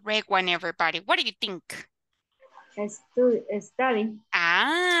the correct one, everybody? What do you think? Studying.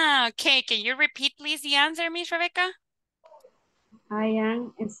 Okay. Can you repeat, please, the answer, Miss Rebecca? I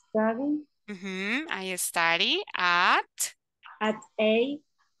am studying Mm-hmm. I study at 8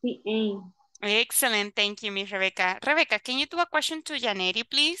 p.m. Excellent. Thank you, Miss Rebecca. Rebecca, can you do a question to Janeri,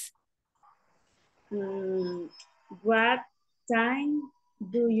 please? What time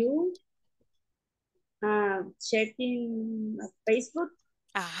do you check in Facebook?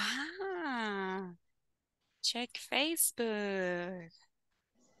 Check Facebook.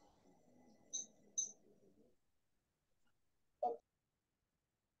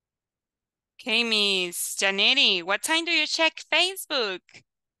 Okay, Miss Janeri, what time do you check Facebook?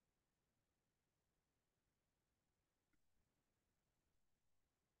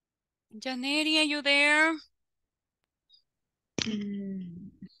 Janeri, are you there?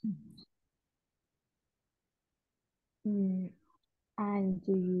 And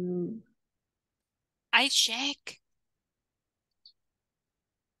do you? I check.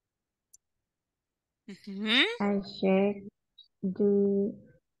 Mm-hmm. I check. Do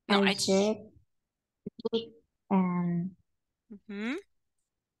No, I check? And mm-hmm.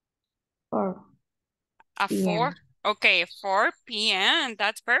 4 At p.m. 4? Okay, 4 p.m.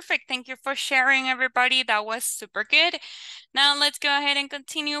 That's perfect. Thank you for sharing, everybody. That was super good. Now let's go ahead and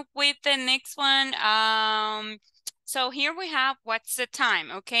continue with the next one. So here we have what's the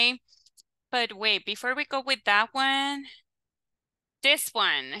time, okay? But wait, before we go with that one, this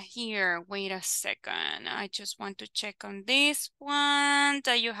one here, wait a second. I just want to check on this one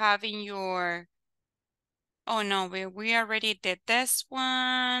that you have in your, oh no, we already did this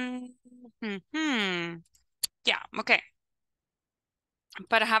one. Yeah, okay.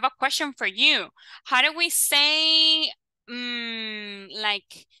 But I have a question for you. How do we say,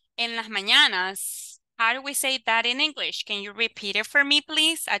 like, en las mañanas? How do we say that in English? Can you repeat it for me,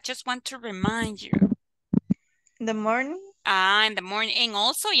 please? I just want to remind you. In the morning? Ah, in the morning. And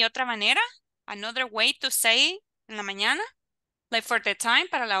also, y otra manera? Another way to say en la mañana? Like for the time,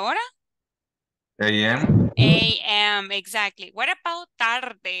 para la hora? AM. AM, exactly. What about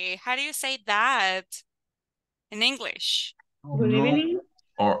tarde? How do you say that in English? Good evening.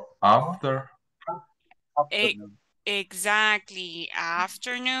 Or after. Afternoon. Exactly.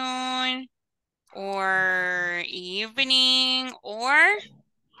 Afternoon or evening or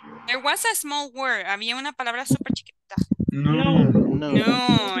there was a small word. Había una palabra súper chiquita. No.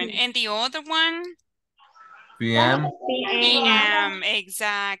 Noon. And the other one? PM. PM.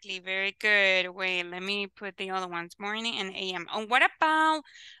 Exactly. Very good. Wait, let me put the other ones. Morning and AM. And what about,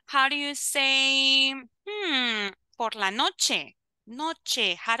 how do you say, por la noche?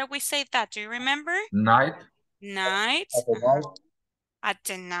 Noche. How do we say that? Do you remember? Night. Night. At the night. At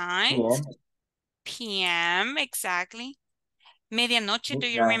the night. PM. PM. Exactly. Medianoche. Do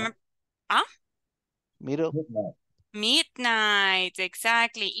you Midnight. remember? Ah? Middle. Midnight. Midnight,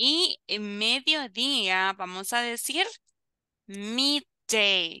 exactly. Y en mediodía vamos a decir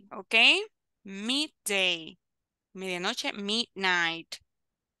midday, ¿ok? Midday. Medianoche, midnight.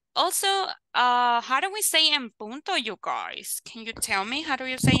 Also, how do we say en punto, you guys? Can you tell me how do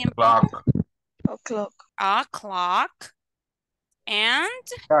you say en punto? Clock. O'clock. Clock. And?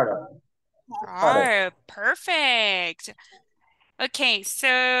 Sharp. Perfect. Okay,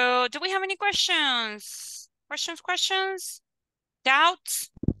 so do we have any questions? Questions? Doubts?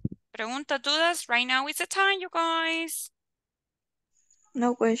 Preguntas, dudas? Right now is the time, you guys.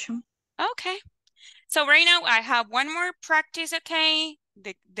 No question. Okay. So right now I have one more practice, okay?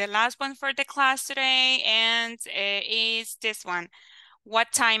 The last one for the class today, and is this one.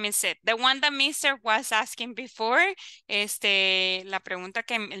 What time is it? The one that Mr. was asking before, la pregunta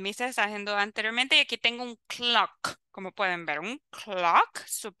que el Mr. está haciendo anteriormente, y aquí tengo un clock, como pueden ver, un clock,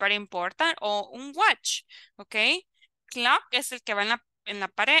 super important, o un watch, ¿ok? Clock es el que va en la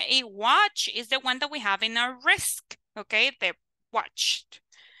pared, y watch is the one that we have in our wrist, ¿ok? The watch.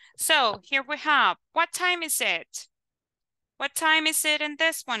 So here we have, what time is it? What time is it in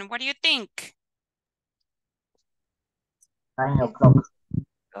this one? What do you think? 9 o'clock.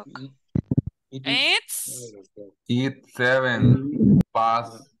 It's? It's 7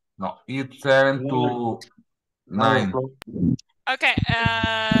 past. No, it's 7 to 9. Okay,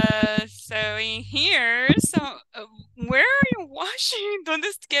 so in here, where are you watching?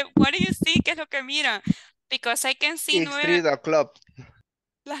 What do you see? ¿Qué es lo que mira? Because I can see It's 3 o'clock.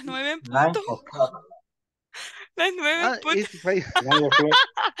 las 9 en 9 punto. o'clock. Las 9 en punto. It's 5.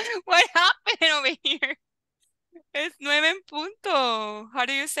 What happened over here? It's 9 en punto. How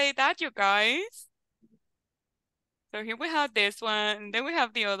do you say that, you guys? So here we have this one. Then we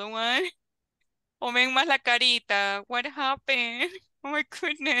have the other one. O ven más la carita. What happened? Oh my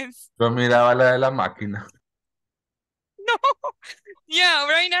goodness. Yo miraba la de la máquina. No. Yeah,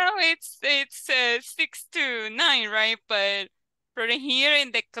 right now it's 6 to 9, right? But from here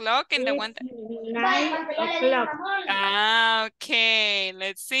in the clock and the one that... 9 o'clock. Ah, okay.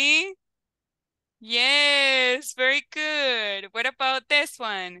 Let's see. Yes, very good. What about this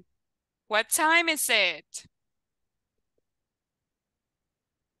one? What time is it?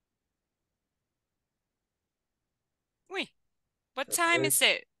 Wait, what time is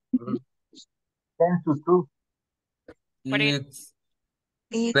it? 10 to 2. What It's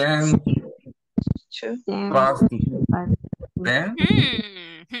It's 10 past 10.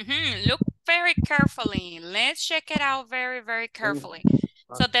 Look very carefully. Let's check it out very, very carefully.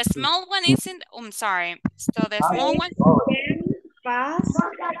 So the small one isn't, I'm sorry. So the small one, 10 past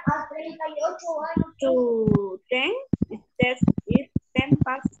To 10. It's 10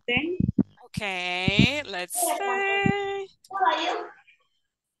 past 10. Okay, let's see. 10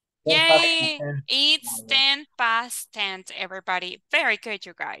 past Yay! 10. It's 10 past 10, everybody. Very good,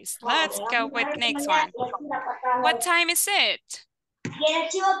 you guys. Let's go with next one. What time is it?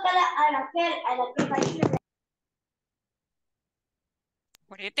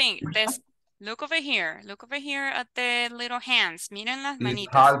 What do you think? This, look over here. Look over here at the little hands. Miren las It's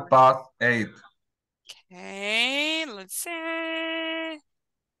manitas. 8:30. Okay, let's see.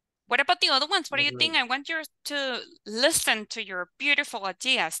 What about the other ones? What do you think? I want you to listen to your beautiful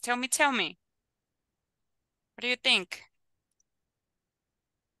ideas. Tell me. What do you think?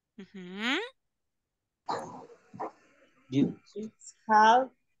 It's half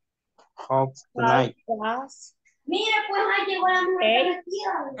tonight. past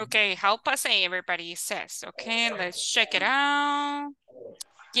Okay, help us say everybody says. Okay, let's check it out.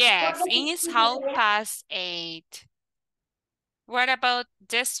 Yes, it's 8:30. What about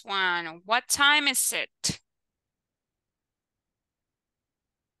this one? What time is it?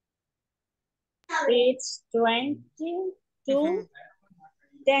 It's 20 to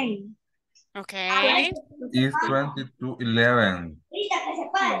 10. Okay. It's 20:11.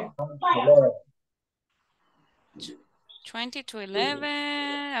 20 to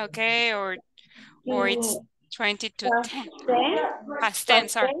 11. Okay, or it's 20 to 10. Past 10,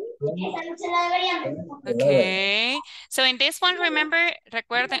 sorry. Okay. So in this one, remember that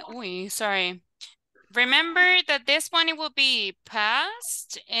this one, it will be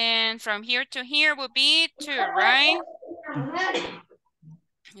past, and from here to here will be 2, right?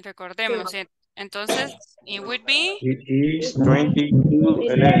 Recordemos. Entonces, it would be? It is 20 to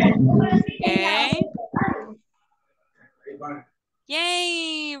 11. Okay.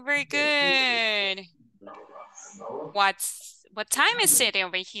 Yay, very good. What time is it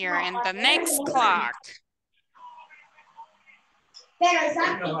over here in the next clock?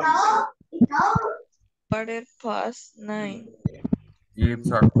 Quarter past 9. It's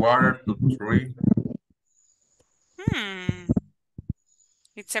 2:45.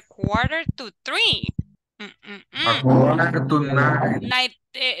 It's 2:45. 8:45. Like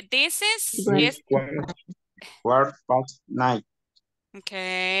this is Quarter past 9.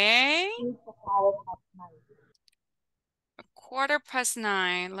 okay.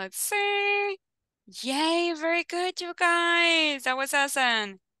 9:15. Let's see. Yay, very good, you guys. That was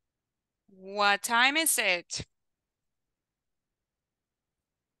awesome. What time is it?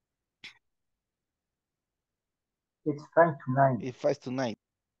 It's 5 to 9. It's 5 to 9.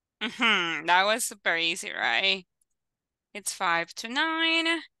 That was super easy, right? It's 5 to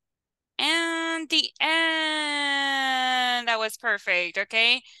 9. And the end. That was perfect,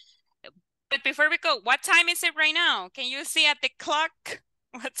 okay? But before we go, what time is it right now? Can you see at the clock?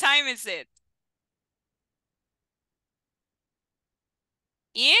 What time is it?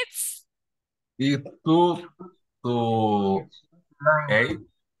 It's 2 to 8.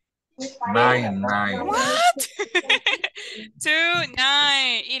 9. what?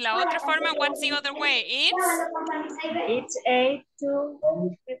 2:09. Y la otra forma, what's the other way? It's 8 to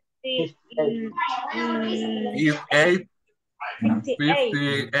 50. It's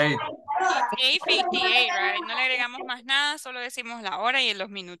 8:58. It's 8:58, right? No le agregamos más nada, solo decimos la hora y los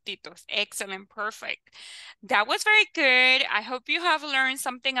minutitos. Excellent, perfect. That was very good. I hope you have learned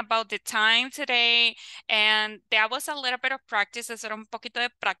something about the time today. And that was a little bit of practice. Eso era un poquito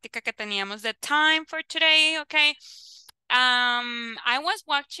de práctica que teníamos the time for today, okay? I was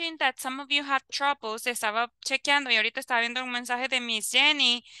watching that some of you have troubles. Estaba chequeando y ahorita estaba viendo un mensaje de Miss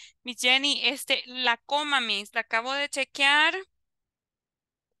Jenny. Miss Jenny, la coma, Miss, la acabo de chequear.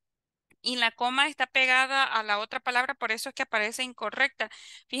 Y la coma está pegada a la otra palabra, por eso es que aparece incorrecta.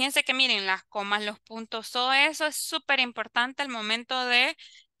 Fíjense que miren, las comas, los puntos, todo eso es súper importante al momento de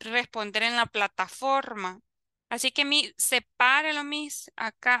responder en la plataforma. Así que sepárelo, Miss.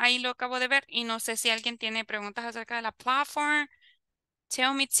 Acá, ahí lo acabo de ver. Y no sé si alguien tiene preguntas acerca de la plataforma.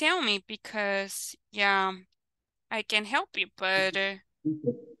 Tell me, because, yeah, I can help you, but...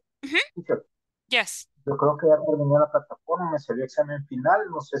 Teacher, Yes. yo creo que ya terminé la plataforma, me salió examen final,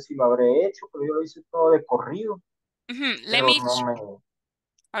 no sé si lo habré hecho, pero yo lo hice todo de corrido. Let Pero me... no me...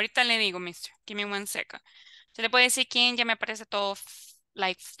 Ahorita le digo, mister. Give me 1 second. Se le puede decir quién, ya me aparece todo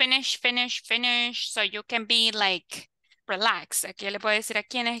like finish. So you can be like relax. Aquí le puedo decir a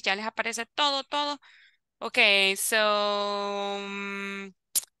quienes ya les aparece todo. Okay, so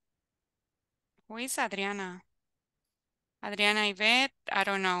who is Adriana? Adriana Yvette, I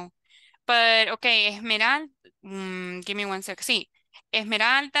don't know. But okay, Esmeralda, give me 1 second. Sí,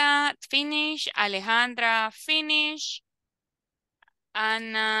 Esmeralda, finish. Alejandra, finish.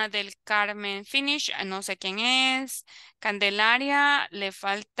 Ana del Carmen Finish, no sé quién es. Candelaria, le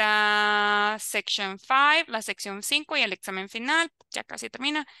falta section 5, la sección 5 y el examen final, ya casi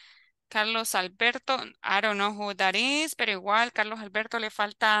termina. Carlos Alberto, I don't know who that is, pero igual Carlos Alberto le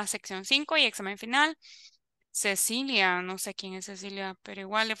falta sección 5 y examen final. Cecilia, no sé quién es Cecilia, pero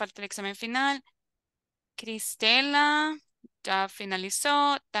igual le falta el examen final. Cristela, ya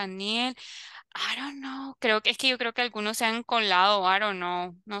finalizó. Daniel, I don't know, yo creo que algunos se han colado, I don't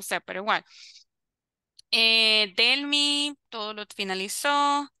know, no sé, pero igual. Delmi, todo lo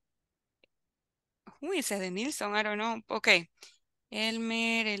finalizó. Uy, ese de Nilsson, I don't know, ok.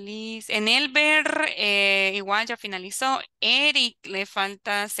 Elmer, Elise, Enelber, igual ya finalizó. Eric, le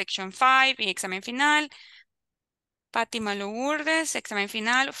falta section 5 y examen final. Fátima Lourdes, examen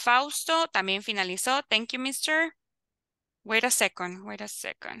final. Fausto, también finalizó. Thank you, mister. Wait a second, wait a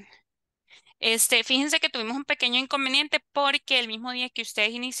second. Fíjense que tuvimos un pequeño inconveniente porque el mismo día que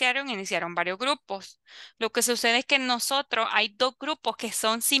ustedes iniciaron varios grupos. Lo que sucede es que nosotros hay dos grupos que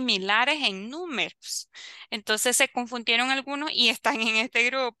son similares en números. Entonces se confundieron algunos y están en este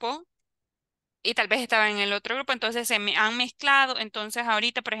grupo y tal vez estaban en el otro grupo. Entonces se me han mezclado. Entonces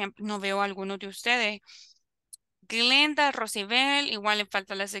ahorita, por ejemplo, no veo a algunos de ustedes. Glenda, Rosibel, igual le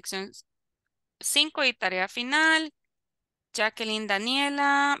falta la sección 5 y tarea final. Jacqueline,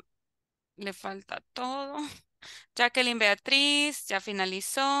 Daniela, le falta todo. Jacqueline Beatriz, ya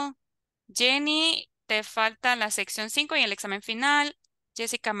finalizó. Jenny, te falta la sección 5 y el examen final.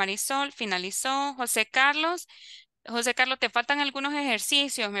 Jessica Marisol, finalizó. José Carlos, te faltan algunos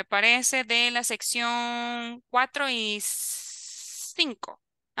ejercicios, me parece, de la sección 4 y 5.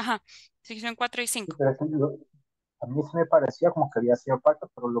 Ajá, sección 4 y Sí, 5. pero a mí se me parecía como que había sido falta,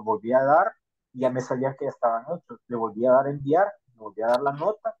 pero lo volví a dar y ya me salían que ya estaban hechos. Le volví a dar enviar, le volví a dar la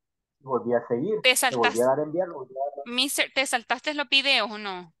nota y volví a seguir. ¿Te Le volví a saltaste, dar enviar, le volví a dar... Mister, te saltaste los videos o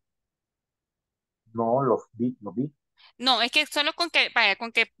no? No, los vi, los vi. No, es que solo con que, vaya,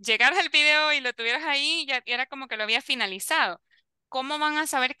 con que llegaras al video y lo tuvieras ahí, ya era como que lo había finalizado. ¿Cómo van a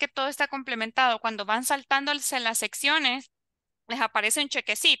saber que todo está complementado? Cuando van saltándose las secciones, les aparece un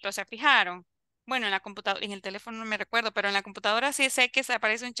chequecito, ¿se fijaron? Bueno, en la computadora, en el teléfono no me recuerdo, pero en la computadora sí sé que se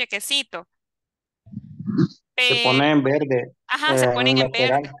aparece un chequecito. Se Pero, pone en verde, ajá, se ponen en en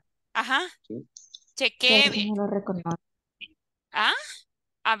lateral. verde. Ajá, Sí. Y a veces chequé. no lo reconoce. Ah,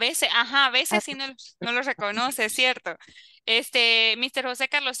 a veces, ajá, a veces A- sí no lo reconoce, es cierto. Mr. José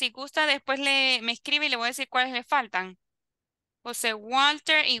Carlos, si gusta, después me escribe y le voy a decir cuáles le faltan. José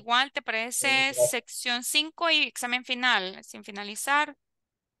Walter, igual te parece sección 5 y examen final, sin finalizar.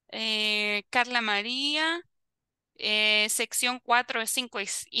 Carla María, sección 4, 5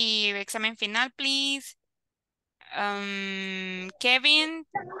 y examen final, please. Kevin,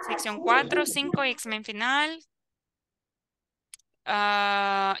 sección 4, 5 y examen final.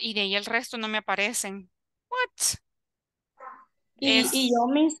 Y de ahí el resto no me aparecen. What? Y Es, yo,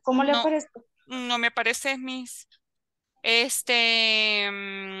 Miss, ¿cómo le no, aparece? no me aparece mis. Este,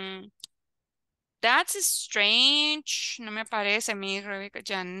 mm, that's strange. No me aparece mi Rebeca,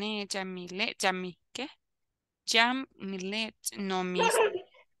 Janet, ¿qué? Jamilet, no mis.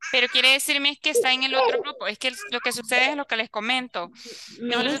 Pero quiere decirme que está en el otro grupo. Es que lo que sucede es lo que les comento.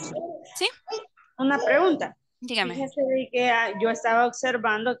 Nosotros, Miss, ¿sí? una pregunta. Dígame. Fíjese de que yo estaba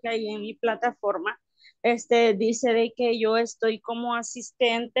observando que ahí en mi plataforma, dice de que yo estoy como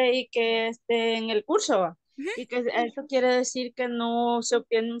asistente y que en el curso, ¿va? Ujú. Y que eso quiere decir que no se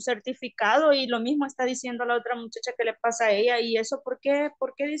obtiene un certificado y lo mismo está diciendo la otra muchacha que le pasa a ella y eso, ¿por qué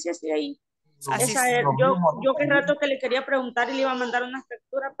dice así ahí? Así Esa, es. Lo mismo, a mí yo qué también. rato que le quería preguntar y le iba a mandar una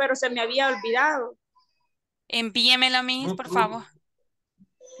captura, pero se me había olvidado. Envíemela a mí, Me por too, favor.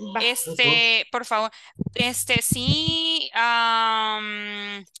 Va. me too. Por favor, sí,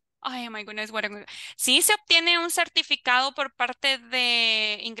 ay, my goodness, sí se obtiene un certificado por parte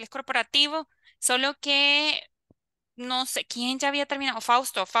de inglés corporativo, solo que no sé quién ya había terminado.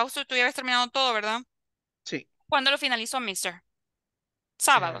 Fausto, tú ya habías terminado todo, ¿verdad? Sí, ¿Cuándo lo finalizó, mister?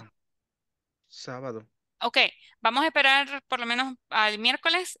 Sábado. sábado. Ok, vamos a esperar por lo menos al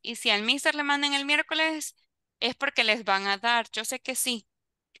miércoles y si al mister le mandan el miércoles es porque les van a dar. Yo sé que sí.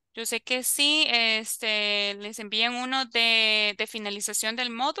 Yo sé que sí, les envían uno de finalización del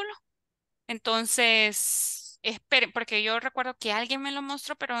módulo. Entonces, esperen, porque yo recuerdo que alguien me lo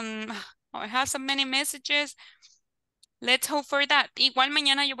mostró, pero I have so many messages. Let's hope for that. Igual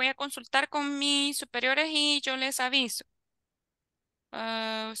mañana yo voy a consultar con mis superiores y yo les aviso.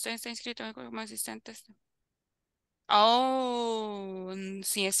 Usted está inscrito como asistente. Oh,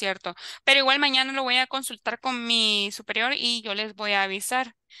 sí es cierto. Pero igual mañana lo voy a consultar con mi superior y yo les voy a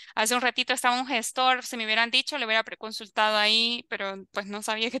avisar. Hace un ratito estaba un gestor, si me hubieran dicho, le hubiera consultado ahí, pero pues no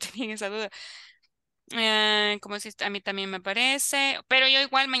sabía que tenían esa duda. Como si a mí también me parece, pero yo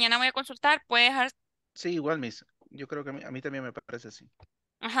igual mañana voy a consultar, puede dejar. Sí, igual, Miss. Yo creo que a mí también me parece así.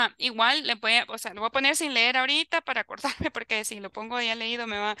 Ajá, igual le voy a, o sea, lo voy a poner sin leer ahorita para acordarme, porque si lo pongo ya leído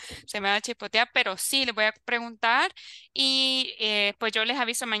se me va a chipotear, pero sí, le voy a preguntar y pues yo les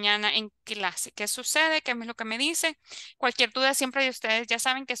aviso mañana en clase qué sucede, qué es lo que me dice. Cualquier duda siempre de ustedes ya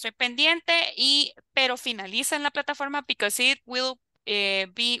saben que estoy pendiente pero finalicen la plataforma because it will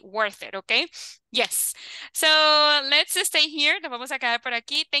be worth it, okay? Yes. So let's stay here. Nos vamos a quedar por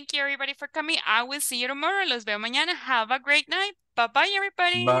aquí. Thank you everybody for coming. I will see you tomorrow. Los veo mañana. Have a great night. Bye bye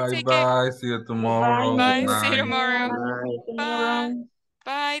everybody. Bye Take care. bye. See you tomorrow. Bye. Bye. Good See you night. tomorrow. Bye. Tomorrow.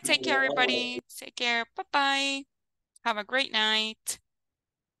 Bye. Take care everybody. Take care. Bye bye. Have a great night.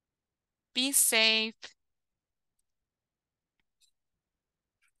 Be safe.